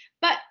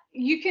 But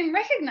you can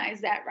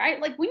recognize that,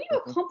 right? Like when you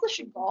accomplish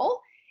a goal,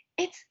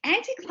 it's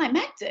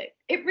anticlimactic.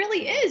 It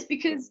really is,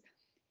 because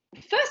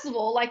first of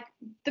all, like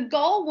the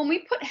goal, when we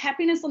put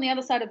happiness on the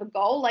other side of a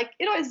goal, like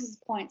it always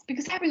disappoints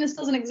because happiness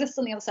doesn't exist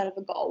on the other side of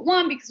a goal.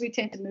 One, because we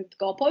tend to move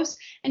the goalpost,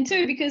 and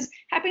two, because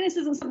happiness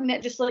isn't something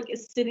that just like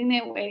is sitting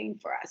there waiting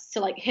for us to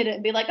like hit it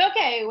and be like,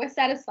 okay, we're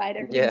satisfied,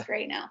 everything's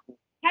great now.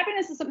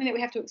 Happiness is something that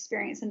we have to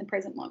experience in the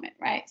present moment,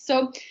 right?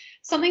 So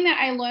something that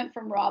I learned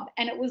from Rob,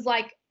 and it was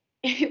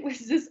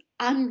this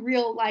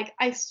unreal, like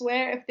I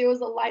swear if there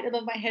was a light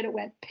above my head, it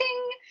went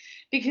ping,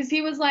 because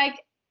he was like,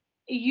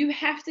 you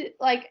have to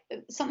like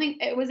something,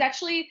 it was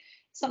actually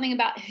something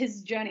about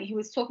his journey. He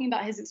was talking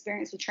about his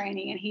experience with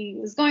training, and he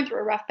was going through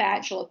a rough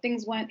patch, or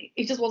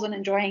he just wasn't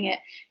enjoying it.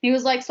 He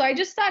was like, so I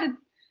just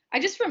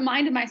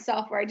reminded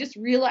myself, or I just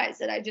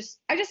realized that I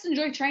just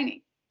enjoy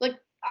training. Like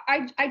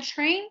I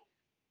train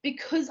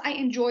because I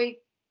enjoy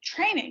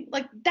training.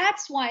 Like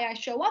that's why I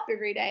show up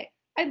every day.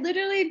 I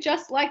literally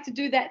just like to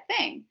do that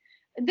thing.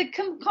 The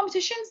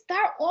competitions,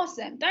 they're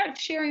awesome. They're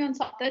cherry on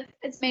top.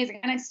 It's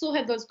amazing. And I still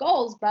have those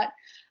goals, but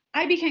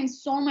I became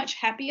so much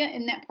happier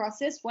in that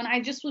process when I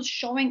just was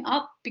showing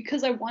up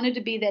because I wanted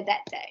to be there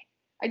that day.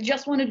 I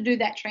just wanted to do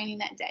that training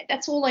that day.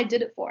 That's all I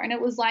did it for. And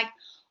it was like,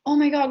 oh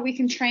my God, we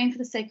can train for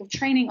the sake of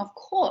training, of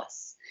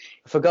course.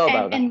 I forgot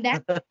about that.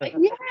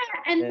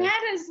 And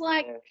that is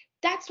like,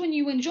 that's when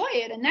you enjoy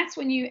it. And that's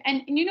when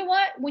and you know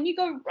what, when you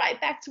go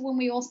right back to when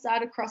we all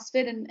started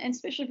CrossFit, and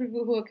especially for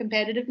people who are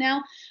competitive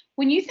now,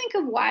 when you think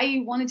of why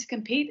you wanted to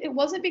compete, it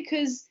wasn't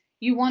because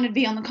you wanted to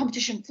be on the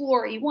competition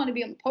floor, or you wanted to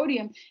be on the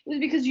podium. It was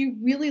because you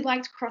really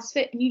liked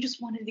CrossFit and you just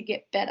wanted to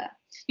get better.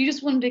 You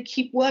just wanted to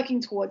keep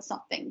working towards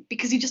something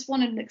because you just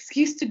wanted an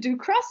excuse to do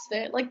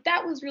CrossFit. Like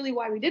that was really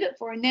why we did it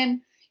for. And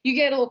then you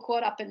get all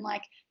caught up in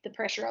like the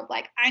pressure of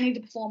like, I need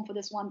to perform for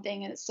this one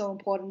thing, and it's so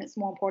important, it's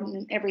more important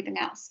than everything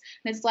else.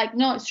 And it's like,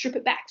 no, strip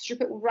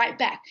it right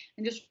back.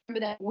 And just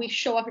remember that we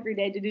show up every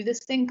day to do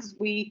this thing because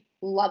we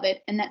love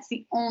it. And that's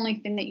the only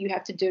thing that you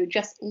have to do.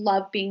 Just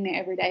love being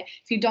there every day.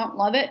 If you don't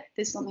love it,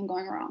 there's something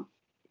going wrong.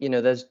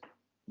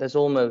 There's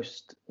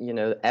almost,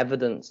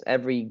 evidence,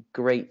 every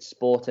great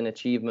sport and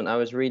achievement. I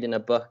was reading a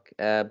book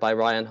by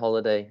Ryan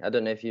Holiday. I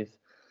don't know if you've,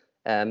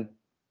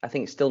 I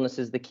think Stillness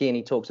is the Key, and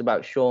he talks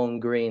about Sean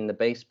Green, the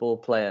baseball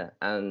player,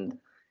 and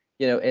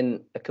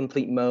in a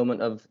complete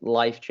moment of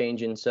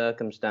life-changing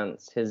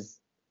circumstance,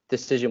 his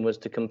decision was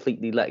to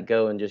completely let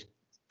go and just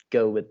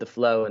go with the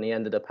flow, and he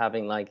ended up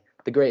having like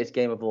the greatest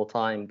game of all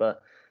time.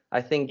 But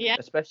I think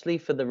especially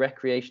for the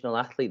recreational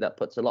athlete that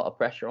puts a lot of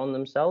pressure on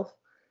themselves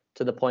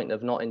to the point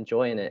of not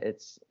enjoying it,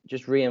 it's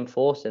just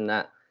reinforcing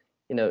that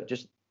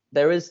just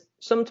there is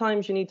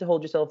sometimes you need to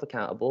hold yourself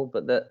accountable,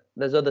 but that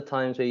there's other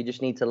times where you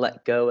just need to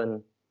let go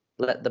and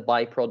let the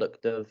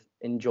byproduct of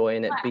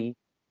enjoying it be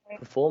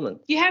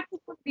performance. You have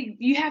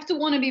to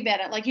want to be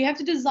better. Like, you have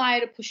to desire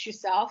to push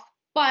yourself.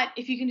 But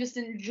if you can just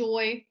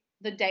enjoy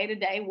the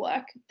day-to-day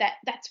work,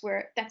 that's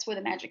where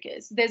the magic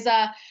is. There's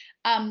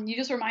you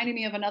just reminded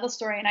me of another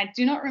story, and I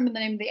do not remember the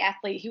name of the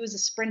athlete. He was a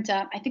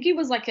sprinter. I think he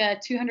was like a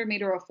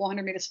 200-meter or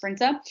 400-meter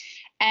sprinter,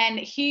 and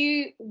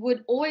he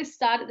would always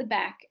start at the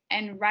back,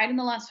 and right in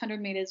the last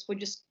 100 meters would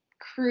just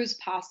cruise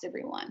past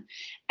everyone.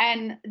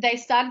 And they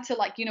started to,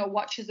 like,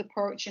 watch his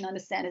approach and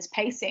understand his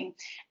pacing,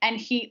 and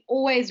he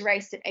always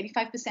raced at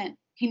 85%.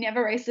 He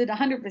never raced at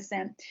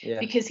 100%,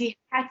 because he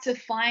had to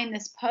find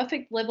this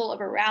perfect level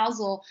of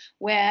arousal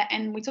where,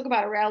 and we talk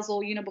about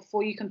arousal,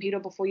 before you compete or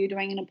before you're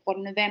doing an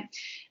important event,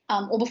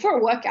 or before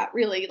a workout,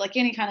 really, like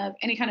any kind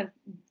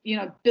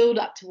of build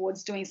up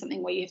towards doing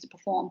something where you have to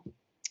perform.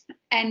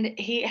 And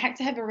he had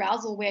to have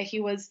arousal where he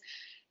was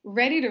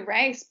ready to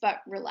race,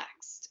 but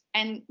relaxed.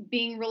 And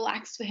being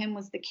relaxed for him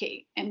was the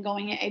key, and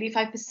going at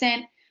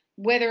 85%,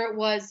 whether it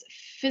was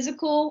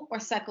physical or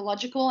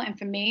psychological. And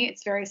for me,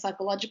 it's very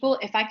psychological.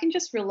 If I can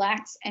just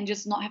relax and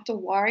just not have to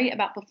worry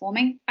about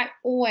performing, I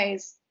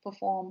always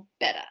perform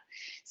better.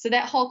 So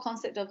that whole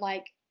concept of,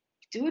 like,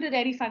 do it at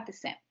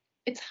 85%.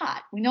 It's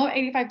hard. We know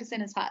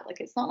 85% is hard.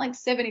 Like, it's not like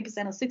 70%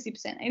 or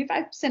 60%.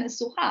 85% is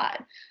still hard.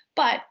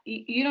 But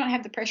you don't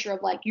have the pressure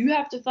of, like, you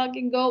have to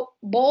fucking go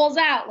balls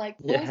out, like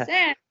full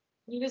send.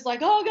 You're just like,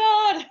 oh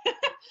God.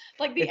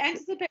 Like, the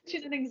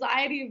anticipation and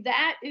anxiety of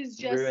that is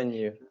just ruin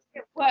you.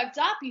 Get worked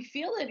up. You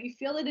feel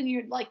it in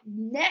your, like,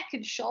 neck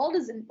and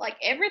shoulders, and, like,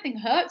 everything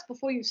hurts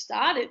before you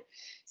started.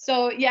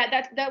 So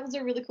yeah, that was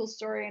a really cool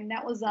story. And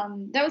that was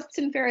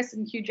Tim Ferriss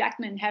and Hugh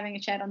Jackman having a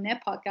chat on their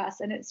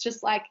podcast. And it's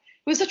just like,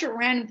 it was such a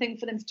random thing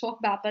for them to talk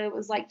about, but it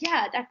was like,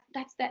 yeah,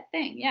 that's that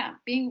thing. Yeah.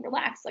 Being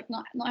relaxed, like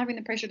not having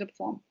the pressure to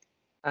perform.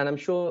 And I'm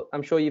sure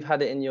you've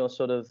had it in your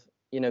sort of,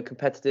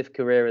 competitive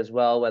career as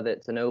well, whether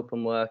it's an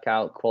open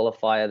workout,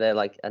 qualifier, they're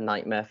like a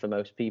nightmare for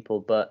most people.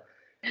 But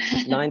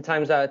 9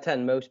 times out of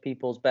 10, most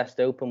people's best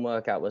open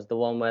workout was the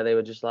one where they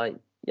were just like,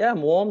 yeah,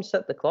 I'm warm,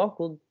 set the clock,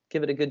 we'll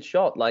give it a good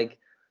shot. Like,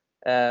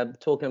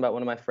 talking about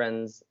one of my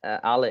friends,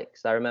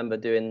 Alex, I remember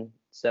doing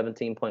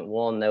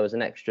 17.1. There was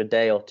an extra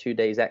day or 2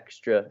 days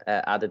extra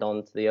added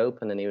on to the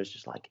open, and he was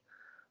just like,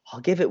 I'll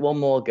give it one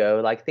more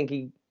go. Like, I think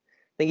he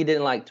did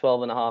in like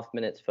 12 and a half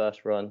minutes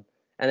first run.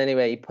 And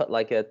anyway, he put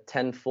like a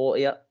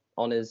 10:40 up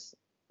on his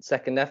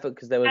second effort,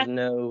 because there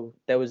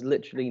was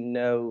literally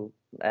no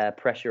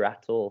pressure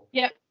at all.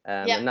 Yep.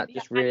 And that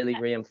just really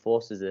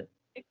reinforces it.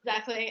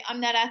 Exactly. I'm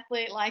that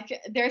athlete.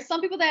 Like, there are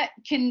some people that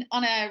can,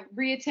 on a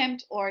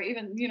reattempt, or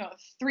even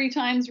 3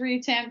 times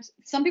reattempt,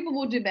 some people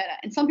will do better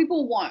and some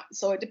people won't.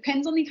 So it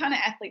depends on the kind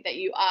of athlete that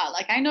you are.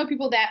 Like, I know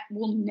people that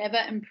will never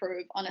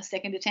improve on a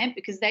second attempt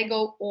because they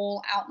go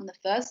all out in the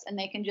first and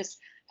they can just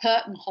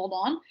hurt and hold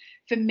on.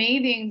 For me,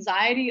 the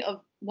anxiety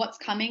of what's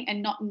coming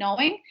and not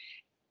knowing,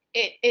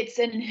 it's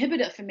an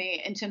inhibitor for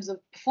me in terms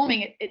of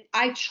performing.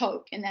 I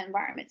choke in that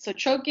environment. So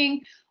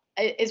choking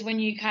is when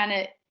you kind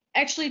of,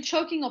 actually,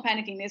 choking or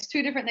panicking, there's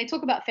two different, they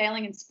talk about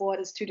failing in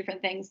sport as two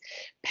different things.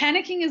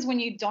 Panicking is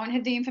when you don't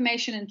have the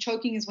information, and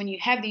choking is when you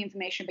have the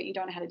information but you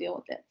don't know how to deal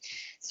with it.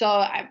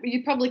 So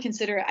you'd probably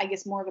consider it, I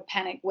guess, more of a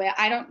panic, where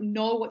I don't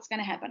know what's going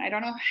to happen. I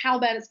don't know how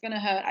bad it's going to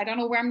hurt. I don't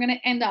know where I'm going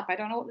to end up. I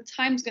don't know what the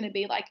time's going to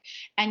be like.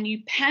 And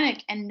you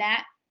panic, and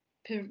that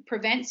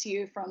prevents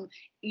you from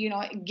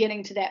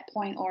getting to that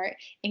point, or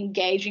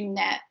engaging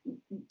that,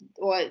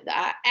 or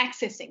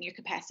accessing your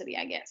capacity,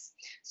 I guess.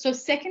 So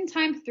second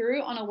time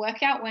through on a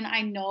workout, when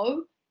I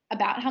know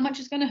about how much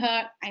it's going to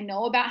hurt, I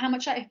know about how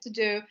much I have to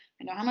do,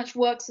 I know how much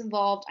work's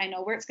involved, I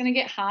know where it's going to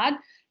get hard,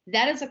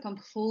 that is a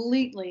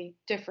completely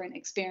different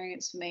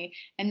experience for me.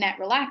 And that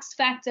relaxed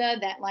factor,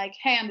 that, like,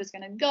 hey, I'm just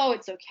going to go,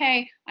 it's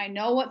okay, I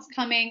know what's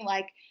coming,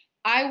 like,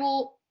 I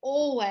will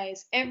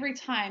always, every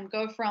time,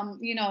 go from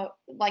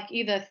like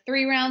either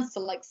 3 rounds to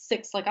like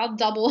 6. Like, I'll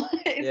double.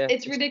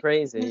 It's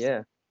ridiculous. Crazy.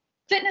 Yeah,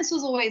 fitness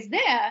was always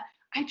there.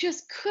 I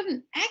just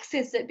couldn't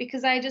access it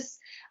because I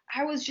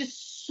was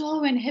just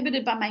so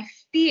inhibited by my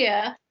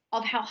fear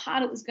of how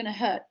hard it was going to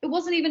hurt. It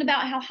wasn't even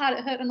about how hard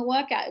it hurt in the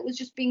workout. It was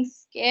just being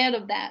scared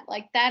of that.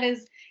 Like,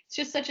 it's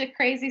just such a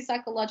crazy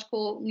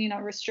psychological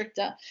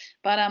restrictor.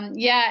 But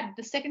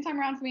the second time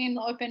around for me in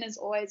the open is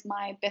always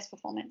my best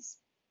performance.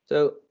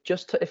 So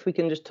if we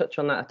can just touch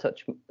on that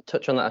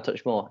a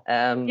touch more.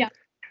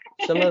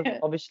 Some of,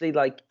 obviously,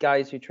 like,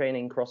 guys who train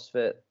in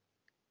CrossFit,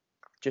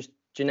 just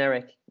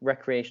generic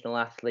recreational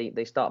athlete,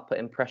 they start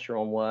putting pressure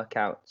on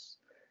workouts.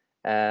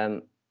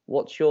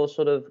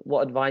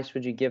 What advice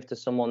would you give to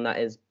someone that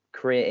is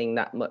creating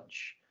that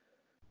much,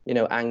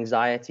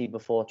 anxiety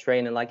before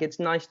training? Like, it's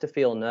nice to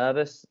feel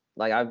nervous.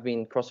 Like, I've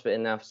been CrossFitting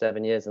now for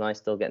 7 years and I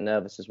still get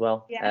nervous as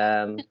well.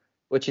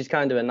 Which is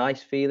kind of a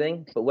nice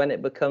feeling. But when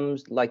it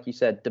becomes, like you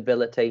said,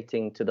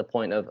 debilitating to the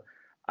point of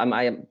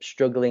I am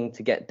struggling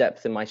to get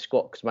depth in my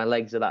squat because my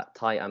legs are that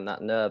tight, I'm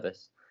that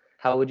nervous,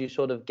 how would you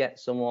sort of get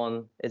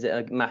someone? Is it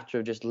a matter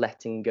of just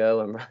letting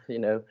go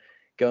and,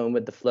 going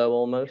with the flow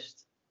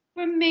almost?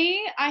 For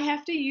me, I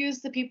have to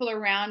use the people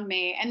around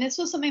me. And this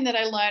was something that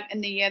I learned in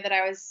the year that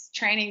I was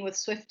training with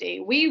Swifty.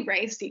 We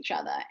raced each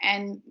other,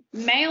 and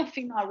male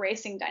female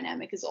racing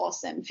dynamic is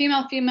awesome.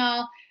 Female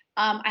female,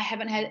 I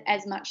haven't had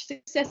as much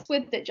success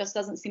with. It just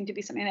doesn't seem to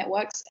be something that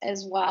works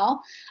as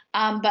well.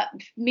 But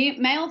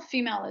male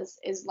female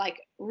is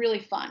like really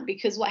fun,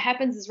 because what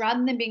happens is,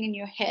 rather than being in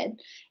your head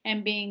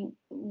and being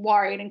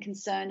worried and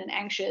concerned and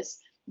anxious,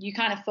 you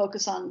kind of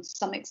focus on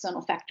some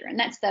external factor, and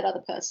that's that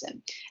other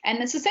person. And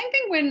it's the same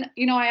thing when,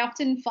 I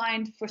often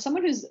find for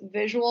someone who's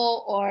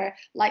visual or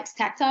likes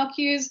tactile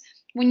cues,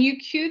 when you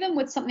cue them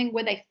with something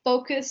where they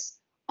focus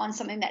on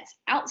something that's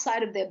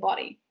outside of their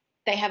body,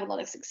 they have a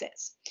lot of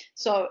success.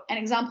 So an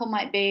example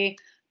might be,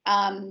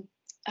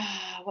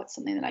 what's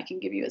something that I can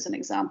give you as an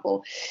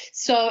example?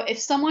 So if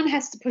someone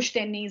has to push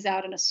their knees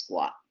out in a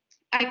squat,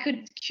 I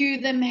could cue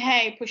them,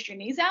 hey, push your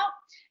knees out.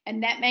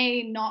 And that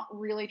may not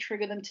really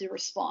trigger them to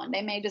respond.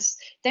 They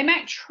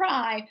might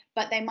try,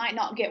 but they might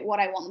not get what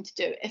I want them to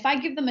do. If I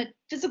give them a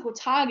physical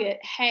target,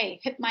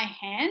 hey, hit my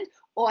hand,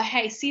 or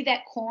hey, see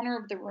that corner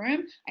of the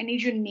room, I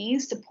need your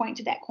knees to point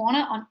to that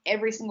corner on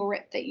every single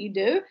rep that you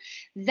do.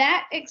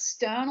 That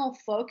external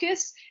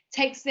focus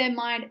takes their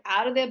mind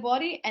out of their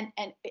body, and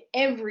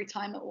every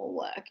time it will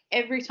work.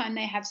 Every time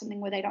they have something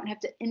where they don't have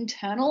to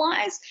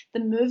internalize the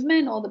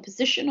movement or the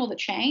position or the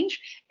change,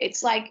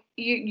 it's like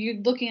you're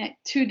looking at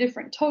two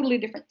totally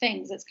different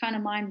things. It's kind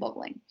of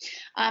mind-boggling.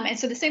 And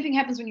so the same thing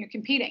happens when you're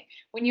competing.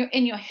 When you're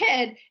in your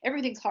head,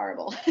 everything's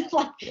horrible.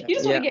 Like you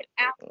just want to get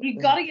out. You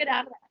got to get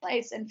out of that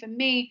place. And for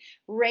me,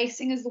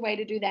 racing is the way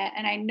to do that.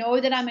 And I know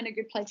that I'm in a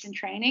good place in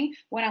training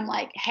when I'm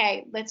like,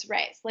 hey, let's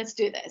race, let's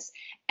do this.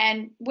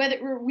 And whether,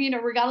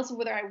 regardless of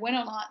whether I win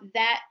or not,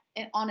 that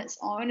on its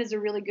own is a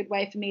really good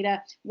way for me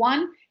to,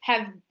 one,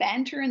 have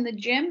banter in the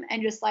gym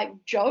and just like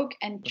joke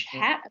and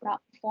chat about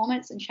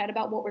performance and chat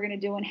about what we're going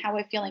to do and how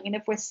we're feeling. And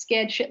if we're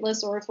scared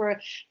shitless, or if we're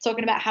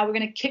talking about how we're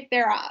going to kick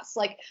their ass,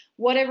 like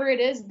whatever it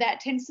is, that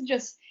tends to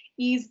just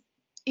ease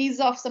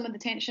off some of the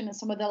tension and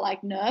some of the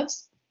like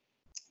nerves.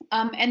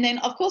 And then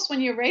of course,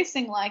 when you're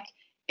racing, like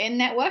in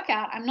that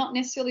workout, I'm not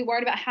necessarily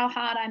worried about how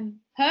hard I'm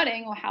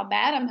hurting or how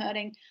bad I'm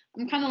hurting.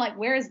 I'm kind of like,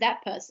 where is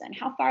that person?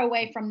 How far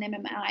away from them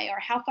am I? Or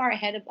how far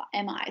ahead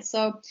am I?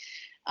 So,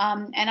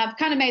 and I've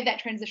kind of made that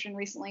transition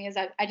recently, as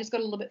I just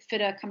got a little bit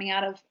fitter coming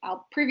out of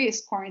our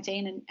previous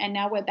quarantine, and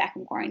now we're back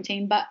in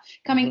quarantine. But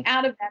coming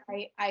out of that,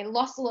 I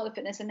lost a lot of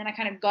fitness, and then I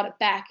kind of got it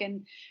back.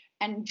 And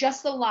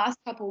just the last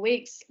couple of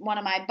weeks, one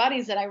of my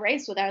buddies that I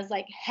raced with, I was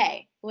like,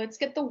 hey, let's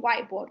get the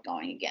whiteboard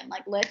going again.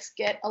 Like, let's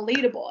get a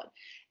leaderboard.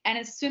 And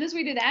as soon as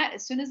we do that,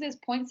 as soon as there's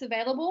points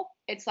available,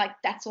 it's like,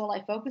 that's all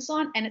I focus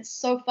on. And it's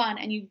so fun.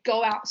 And you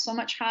go out so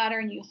much harder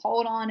and you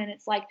hold on. And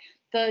it's like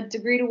the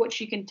degree to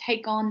which you can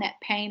take on that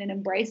pain and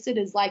embrace it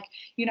is like,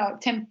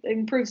 it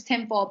improves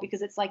tenfold,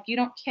 because it's like, you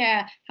don't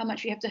care how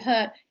much you have to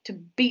hurt to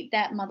beat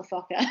that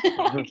motherfucker.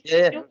 Like,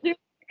 you'll do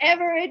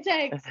whatever it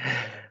takes.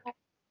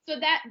 So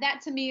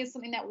that to me is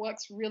something that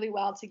works really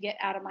well to get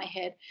out of my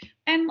head.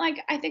 And like,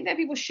 I think that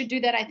people should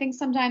do that. I think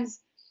sometimes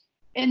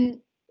in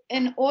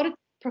order to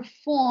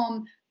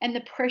perform, and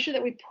the pressure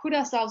that we put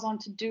ourselves on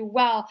to do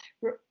well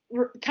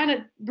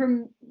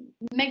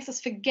makes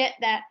us forget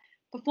that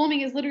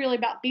performing is literally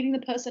about beating the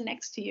person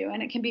next to you.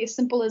 And it can be as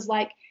simple as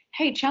like,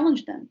 hey,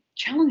 challenge them,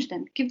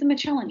 give them a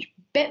challenge,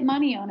 bet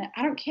money on it.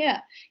 I don't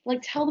care.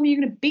 Like, tell them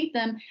you're going to beat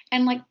them,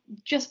 and like,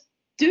 just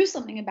do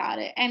something about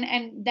it.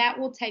 And that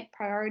will take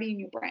priority in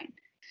your brain.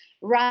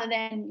 Rather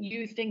than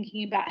you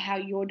thinking about how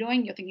you're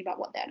doing, you're thinking about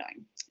what they're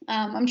doing.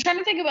 I'm trying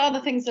to think of other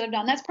things that I've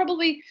done. That's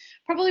probably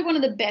one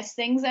of the best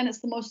things, and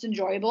it's the most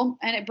enjoyable,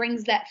 and it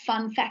brings that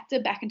fun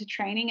factor back into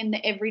training and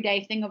the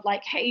everyday thing of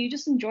like, hey, you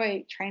just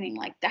enjoy training.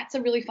 Like, that's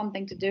a really fun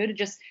thing to do, to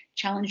just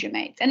challenge your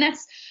mates. And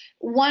that's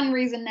one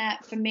reason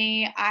that for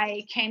me,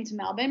 I came to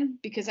Melbourne,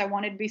 because I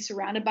wanted to be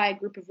surrounded by a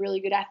group of really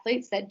good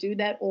athletes that do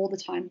that all the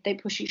time. They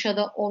push each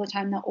other all the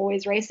time. They're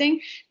always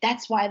racing.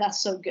 That's why they're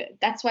so good.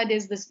 That's why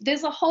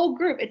there's a whole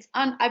group.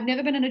 I've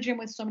never been in a gym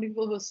with so many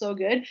people who are so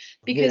good,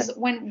 because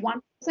when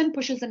one person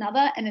pushes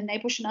another and then they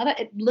push another,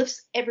 it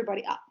lifts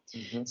everybody up.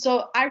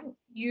 So I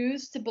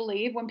used to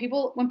believe when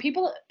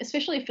people,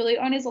 especially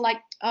affiliate owners, are like,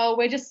 oh,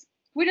 we're just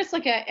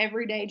like a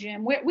everyday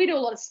gym. We do a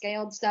lot of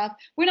scaled stuff.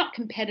 We're not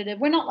competitive.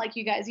 We're not like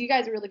you guys. You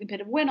guys are really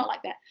competitive. We're not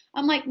like that.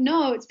 I'm like,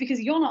 no, it's because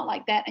you're not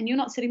like that, and you're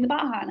not setting the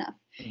bar high enough.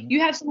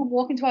 You have someone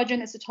walk into our gym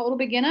that's a total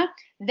beginner,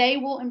 they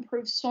will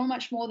improve so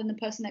much more than the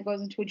person that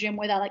goes into a gym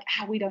where they're like,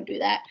 we don't do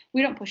that.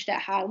 We don't push that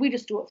hard. We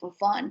just do it for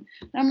fun.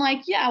 And I'm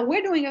like, yeah,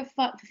 we're doing it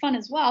for fun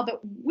as well, but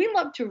we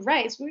love to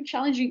race. We're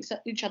challenging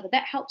each other.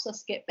 That helps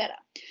us get better.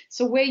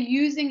 So we're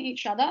using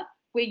each other.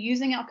 We're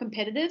using our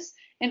competitors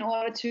in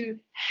order to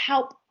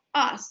help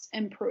us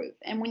improve.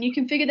 And when you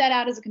can figure that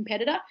out as a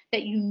competitor,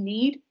 that you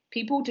need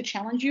people to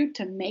challenge you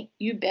to make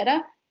you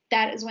better,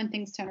 that is when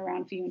things turn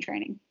around for you in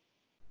training.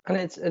 And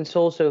it's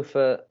also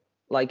for,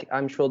 like,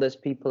 I'm sure there's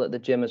people at the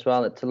gym as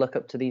well that to look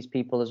up to these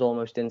people as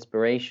almost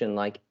inspiration.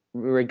 Like,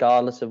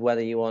 regardless of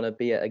whether you want to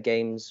be at a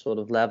games sort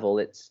of level,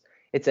 it's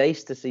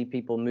ace to see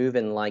people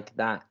moving like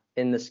that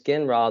in the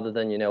skin rather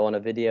than, on a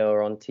video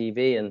or on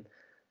TV. And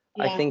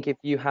I Yeah. think if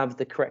you have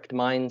the correct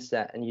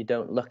mindset and you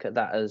don't look at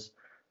that as,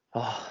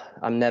 oh,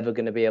 I'm never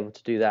going to be able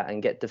to do that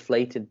and get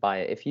deflated by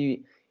it. If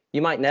you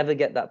might never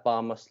get that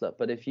bar muscle up,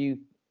 but if you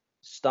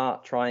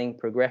start trying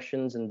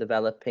progressions and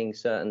developing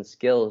certain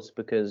skills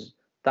because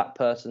that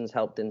person's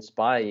helped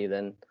inspire you,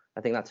 then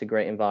I think that's a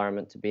great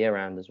environment to be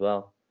around as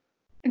well.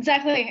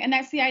 Exactly. And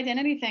that's the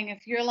identity thing.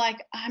 If you're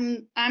like,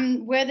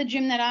 we're the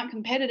gym that aren't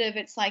competitive,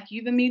 it's like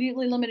you've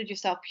immediately limited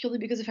yourself purely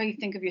because of how you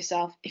think of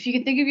yourself. If you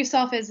can think of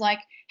yourself as like,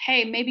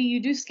 hey, maybe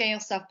you do scale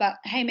stuff, but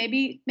hey,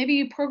 maybe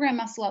you program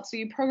muscle ups or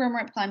you program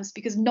rep climbs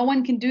because no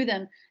one can do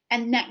them.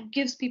 And that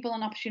gives people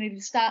an opportunity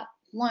to start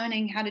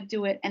learning how to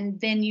do it. And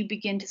then you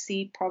begin to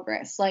see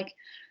progress. Like,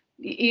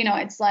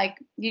 it's like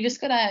you just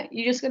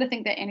gotta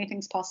think that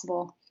anything's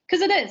possible.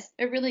 Because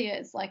it really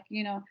is. Like,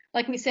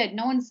 like we said,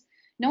 no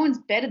one's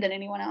better than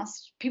anyone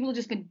else. People have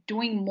just been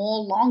doing more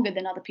longer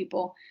than other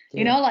people.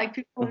 Yeah. Like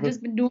people have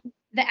just been doing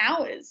the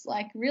hours,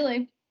 like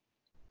really.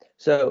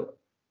 So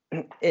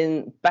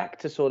in back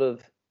to sort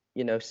of,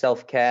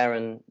 self-care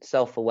and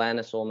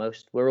self-awareness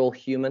almost, we're all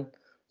human.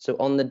 So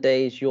on the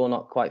days you're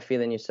not quite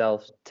feeling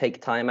yourself,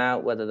 take time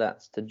out, whether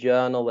that's to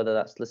journal, whether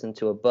that's listen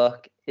to a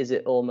book. Is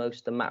it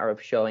almost a matter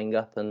of showing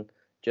up and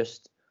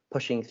just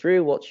pushing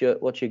through? What's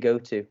your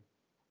go-to?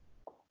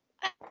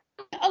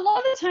 A lot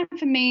of the time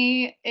for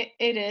me, it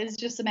is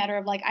just a matter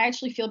of like, I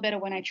actually feel better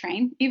when I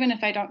train, even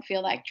if I don't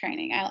feel like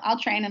training. I'll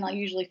train and I'll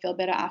usually feel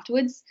better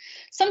afterwards.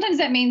 Sometimes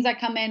that means I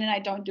come in and I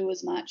don't do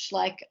as much.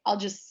 Like I'll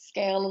just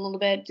scale a little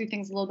bit, do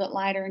things a little bit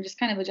lighter and just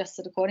kind of adjust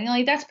it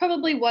accordingly. That's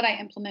probably what I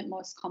implement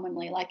most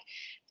commonly. Like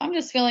if I'm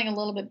just feeling a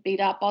little bit beat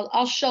up,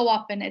 I'll show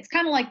up, and it's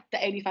kind of like the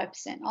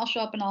 85%. I'll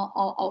show up and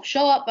I'll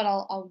show up, but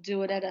I'll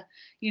do it at a,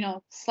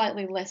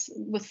 slightly less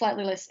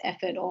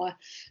effort, or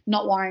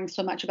not worrying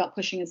so much about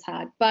pushing as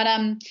hard. But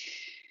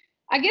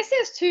I guess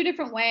there's two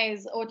different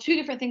ways or two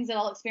different things that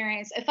I'll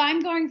experience. If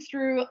I'm going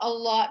through a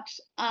lot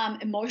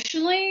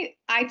emotionally,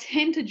 I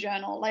tend to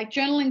journal. Like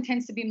journaling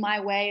tends to be my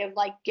way of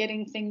like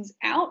getting things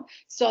out.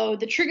 So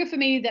the trigger for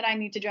me that I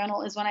need to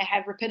journal is when I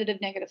have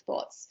repetitive negative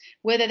thoughts,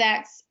 whether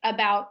that's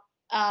about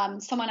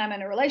someone I'm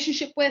in a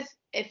relationship with,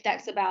 if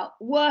that's about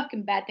work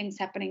and bad things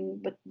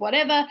happening with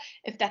whatever,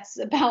 if that's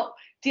about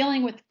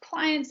dealing with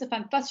clients, if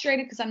I'm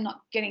frustrated because I'm not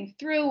getting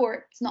through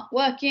or it's not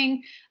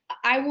working,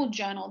 I will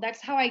journal.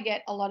 That's how I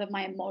get a lot of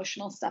my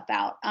emotional stuff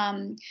out.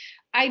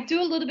 I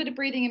do a little bit of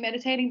breathing and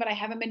meditating, but I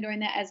haven't been doing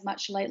that as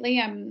much lately.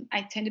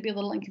 I tend to be a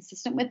little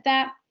inconsistent with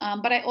that.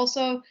 But I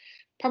also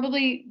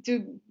probably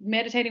do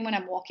meditating when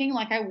I'm walking.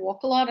 Like I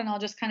walk a lot and I'll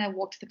just kind of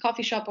walk to the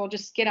coffee shop or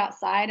just get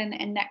outside,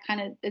 and that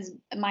kind of is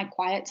my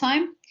quiet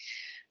time.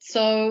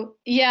 So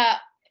yeah,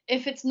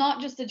 if it's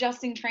not just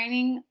adjusting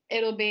training,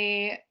 it'll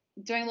be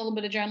doing a little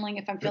bit of journaling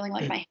if I'm feeling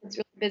like my head's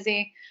really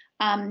busy.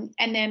 And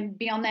then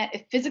beyond that,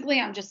 if physically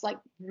I'm just like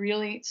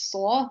really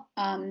sore,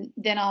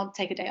 then I'll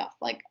take a day off.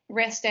 Like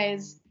rest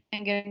days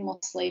and getting more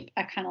sleep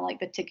are kind of like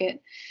the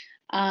ticket.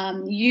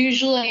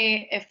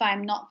 Usually if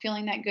I'm not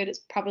feeling that good,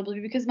 it's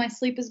probably because my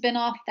sleep has been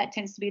off. That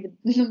tends to be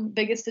the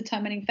biggest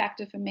determining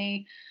factor for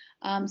me.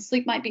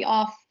 Sleep might be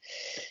off.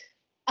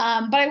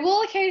 But I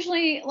will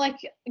occasionally like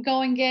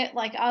go and get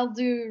like I'll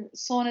do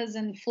saunas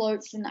and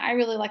floats, and I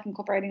really like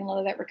incorporating a lot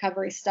of that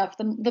recovery stuff.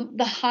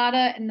 The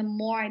harder and the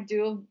more I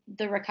do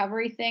the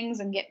recovery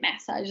things and get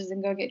massages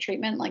and go get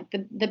treatment, like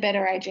the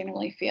better I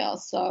generally feel.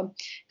 So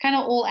kind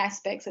of all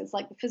aspects. It's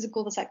like the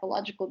physical, the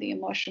psychological, the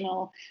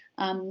emotional.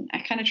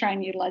 I kind of try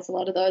and utilize a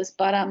lot of those.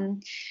 But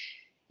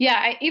yeah,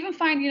 I even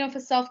find, for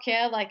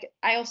self-care, like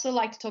I also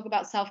like to talk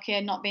about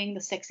self-care not being the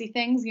sexy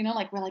things,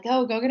 like we're like,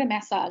 oh, go get a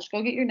massage,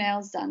 go get your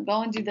nails done,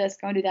 go and do this,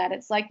 go and do that.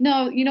 It's like,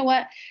 no, you know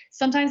what?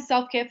 Sometimes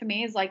self-care for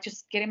me is like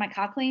just getting my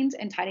car cleaned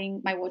and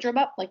tidying my wardrobe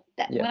up. Like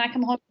that. Yeah. When I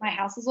come home, my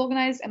house is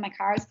organized and my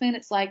car is clean.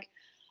 It's like,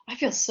 I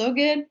feel so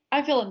good.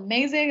 I feel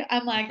amazing.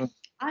 I'm like,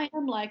 I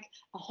am like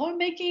a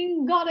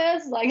homemaking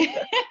goddess. Like,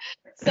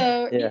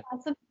 so yeah,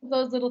 some of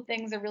those little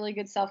things are really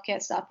good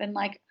self-care stuff. And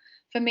like,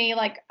 for me,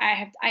 like I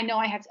have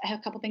a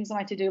couple things on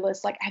my to-do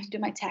list. Like I have to do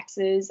my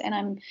taxes, and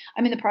I'm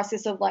in the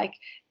process of like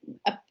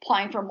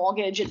applying for a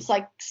mortgage. It's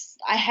like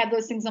I have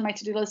those things on my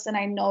to-do list, and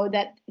I know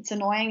that it's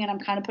annoying, and I'm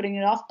kind of putting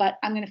it off. But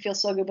I'm gonna feel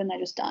so good when they're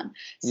just done.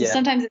 So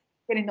sometimes it's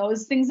getting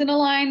those things in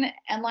alignment,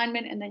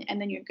 and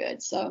then you're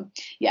good. So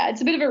yeah, it's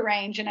a bit of a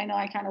range, and I know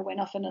I kind of went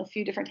off on a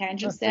few different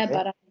tangents there,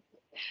 but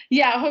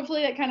yeah,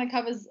 hopefully that kind of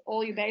covers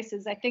all your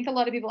bases. I think a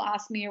lot of people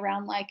ask me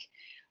around like,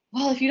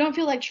 well, if you don't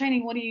feel like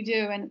training, what do you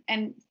do?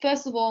 And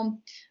first of all,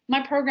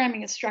 my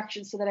programming is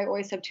structured so that I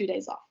always have 2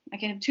 days off. I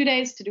can have 2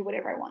 days to do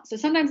whatever I want. So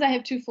sometimes I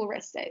have 2 full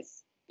rest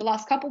days. The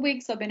last couple of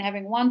weeks, I've been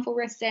having 1 full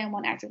rest day and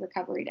 1 active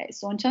recovery day.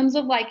 So in terms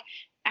of like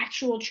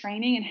actual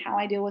training and how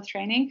I deal with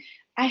training,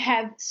 I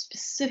have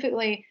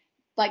specifically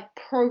like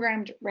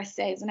programmed rest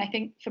days. And I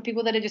think for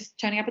people that are just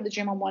turning up at the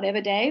gym on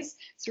whatever days,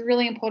 it's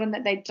really important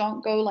that they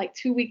don't go like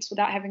 2 weeks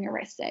without having a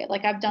rest day.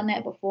 Like I've done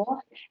that before.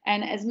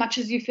 And as much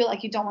as you feel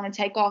like you don't want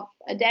to take off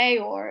a day,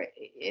 or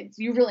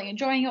you're really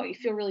enjoying it, or you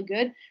feel really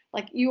good,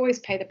 like you always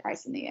pay the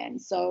price in the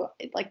end. So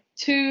like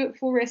 2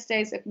 full rest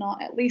days, if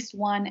not at least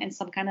 1, and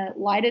some kind of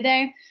lighter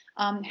day,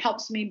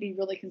 helps me be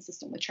really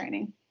consistent with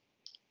training.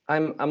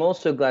 I'm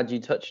also glad you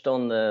touched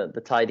on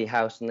the tidy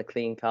house and the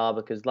clean car,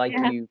 because like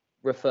you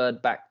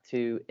referred back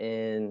to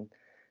in,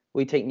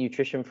 we take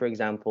nutrition, for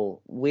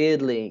example,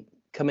 weirdly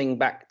coming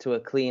back to a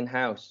clean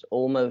house,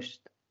 almost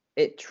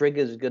it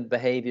triggers good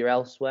behavior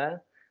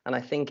elsewhere. And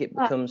I think it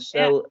becomes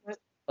so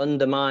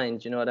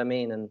undermined, you know what I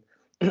mean? And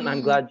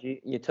I'm glad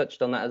you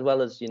touched on that, as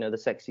well as, you know, the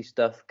sexy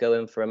stuff,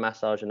 going for a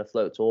massage and a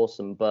float's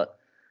awesome, but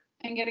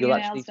you'll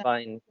actually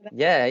find, and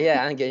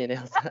getting your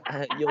nails,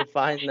 you'll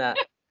find that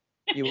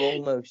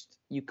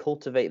you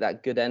cultivate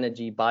that good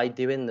energy by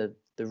doing the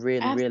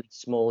really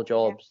small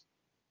jobs.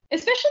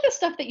 Especially the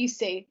stuff that you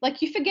see.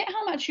 Like, you forget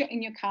how much you're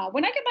in your car.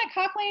 When I get my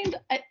car cleaned,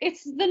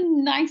 it's the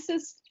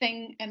nicest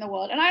thing in the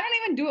world. And I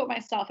don't even do it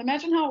myself.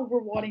 Imagine how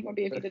rewarding it would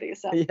be if you did it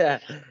yourself. Yeah.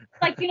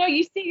 Like, you know,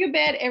 you see your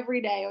bed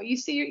every day, or you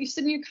sit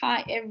in your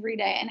car every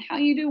day, and how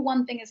you do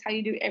one thing is how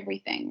you do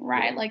everything,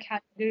 right? Like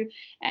how you do,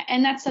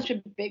 and that's such a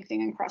big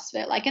thing in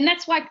CrossFit. Like, and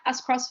that's why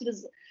us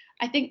CrossFitters,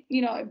 I think,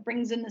 you know, it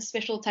brings in this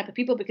special type of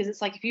people, because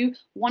it's like, if you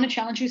want to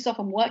challenge yourself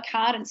and work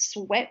hard and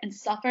sweat and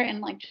suffer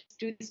and like just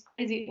do these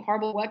crazy,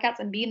 horrible workouts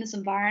and be in this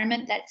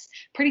environment that's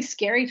pretty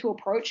scary to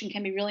approach and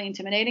can be really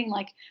intimidating,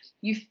 like,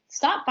 you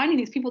start finding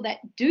these people that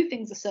do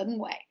things a certain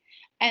way.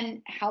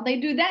 And how they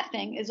do that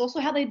thing is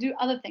also how they do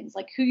other things.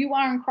 Like, who you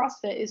are in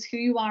CrossFit is who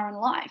you are in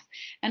life.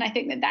 And I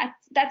think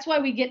that's why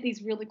we get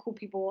these really cool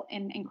people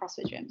in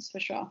CrossFit gyms, for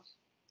sure.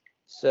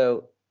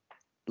 So,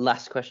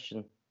 last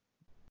question.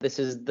 This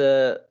is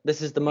the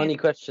money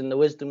question, the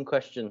wisdom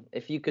question.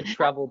 If you could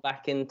travel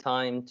back in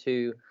time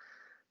to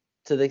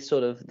the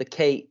sort of the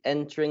Kate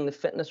entering the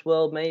fitness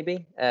world,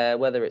 maybe,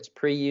 whether it's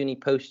pre-uni,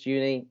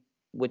 post-uni,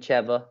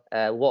 whichever,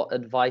 what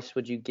advice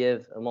would you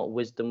give, and what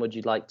wisdom would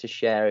you like to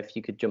share if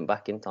you could jump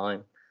back in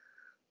time?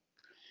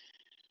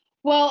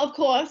 Well, of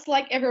course,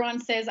 like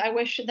everyone says, I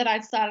wish that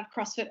I'd started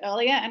CrossFit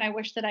earlier, and I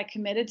wish that I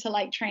committed to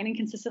like training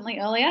consistently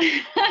earlier.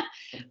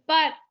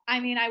 But I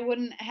mean, I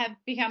wouldn't have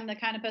become the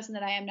kind of person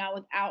that I am now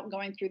without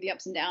going through the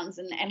ups and downs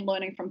and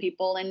learning from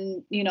people,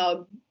 and, you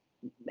know,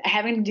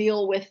 having to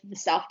deal with the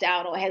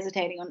self-doubt or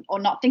hesitating or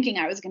not thinking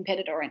I was a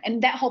competitor,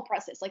 and that whole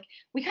process. Like,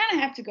 we kind of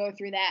have to go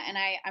through that,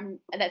 and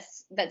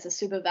that's a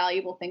super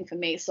valuable thing for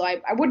me. So I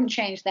wouldn't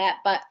change that,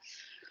 but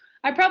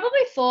I probably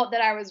thought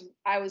that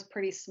I was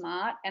pretty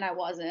smart, and I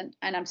wasn't,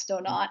 and I'm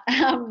still not.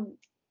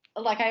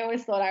 Like, I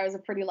always thought I was a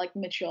pretty like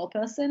mature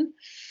person.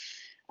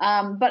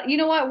 But you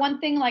know what? One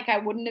thing like I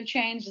wouldn't have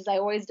changed is I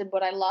always did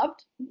what I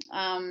loved.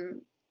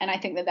 And I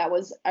think that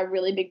was a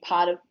really big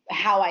part of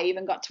how I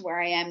even got to where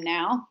I am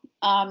now.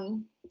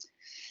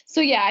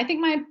 So yeah, I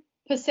think my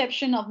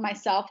perception of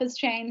myself has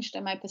changed,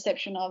 and my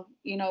perception of,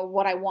 you know,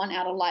 what I want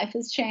out of life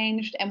has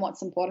changed, and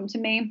what's important to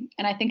me.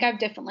 And I think I've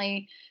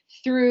definitely,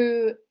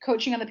 through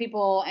coaching other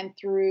people and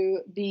through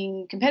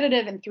being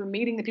competitive and through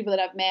meeting the people that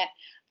I've met,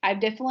 I've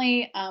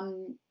definitely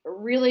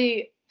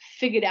really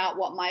figured out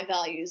what my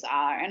values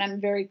are, and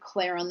I'm very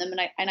clear on them,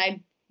 and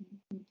I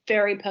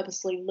very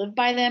purposely live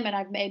by them, and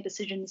I've made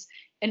decisions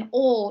in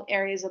all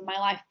areas of my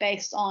life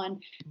based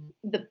on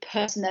the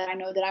person that I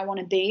know that I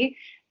want to be.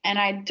 And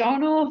I don't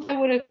know if I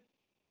would have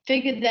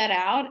figured that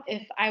out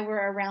if I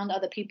were around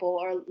other people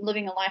or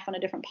living a life on a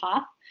different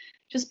path,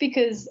 just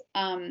because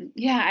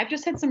I've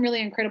just had some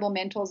really incredible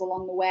mentors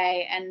along the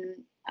way, and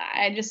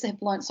I just have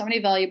learned so many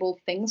valuable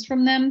things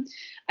from them.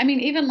 I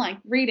mean, even like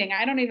reading,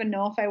 I don't even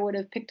know if I would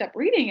have picked up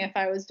reading if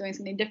I was doing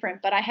something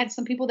different, but I had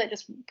some people that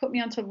just put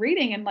me onto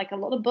reading and like a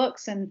lot of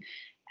books, and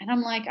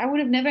I'm like, I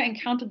would have never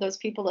encountered those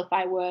people if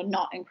I were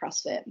not in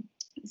CrossFit.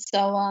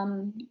 So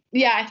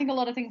I think a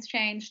lot of things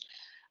changed.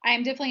 I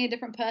am definitely a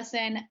different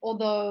person,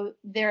 although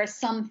there are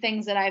some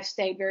things that I've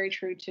stayed very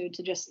true to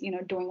just, you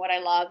know, doing what I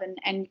love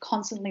and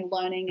constantly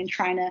learning and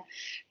trying to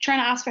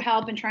ask for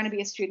help and trying to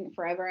be a student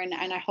forever. And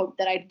I hope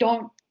that I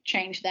don't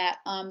change that.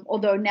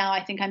 Although now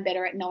I think I'm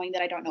better at knowing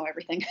that I don't know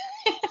everything.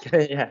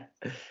 Yeah,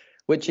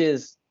 which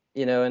is,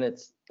 you know, and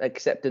it's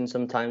accepting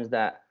sometimes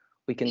that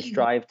we can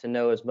strive to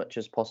know as much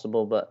as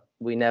possible, but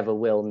we never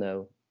will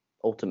know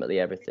ultimately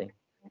everything.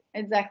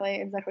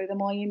 Exactly. The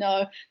more you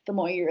know, the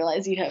more you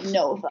realize you have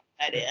no fucking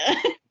idea.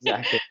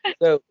 Exactly.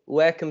 So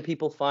where can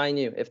people find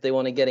you if they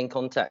want to get in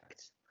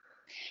contact?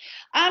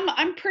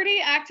 I'm pretty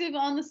active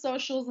on the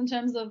socials in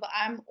terms of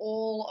I'm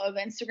all over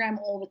Instagram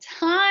all the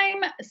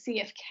time.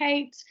 CF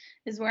Kate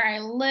is where I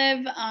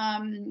live.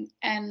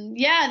 And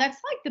yeah, that's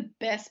like the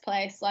best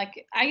place.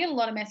 Like, I get a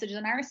lot of messages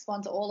and I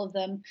respond to all of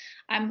them.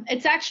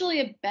 It's actually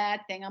a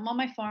bad thing. I'm on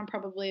my phone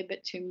probably a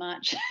bit too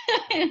much.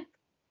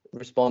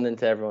 Responding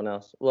to everyone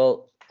else.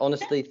 Well,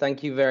 honestly,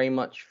 thank you very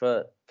much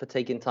for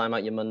taking time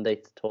out your Monday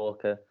to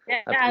talk. I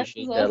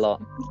appreciate it a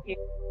lot. Thank you.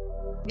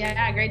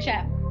 Yeah, great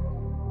chat.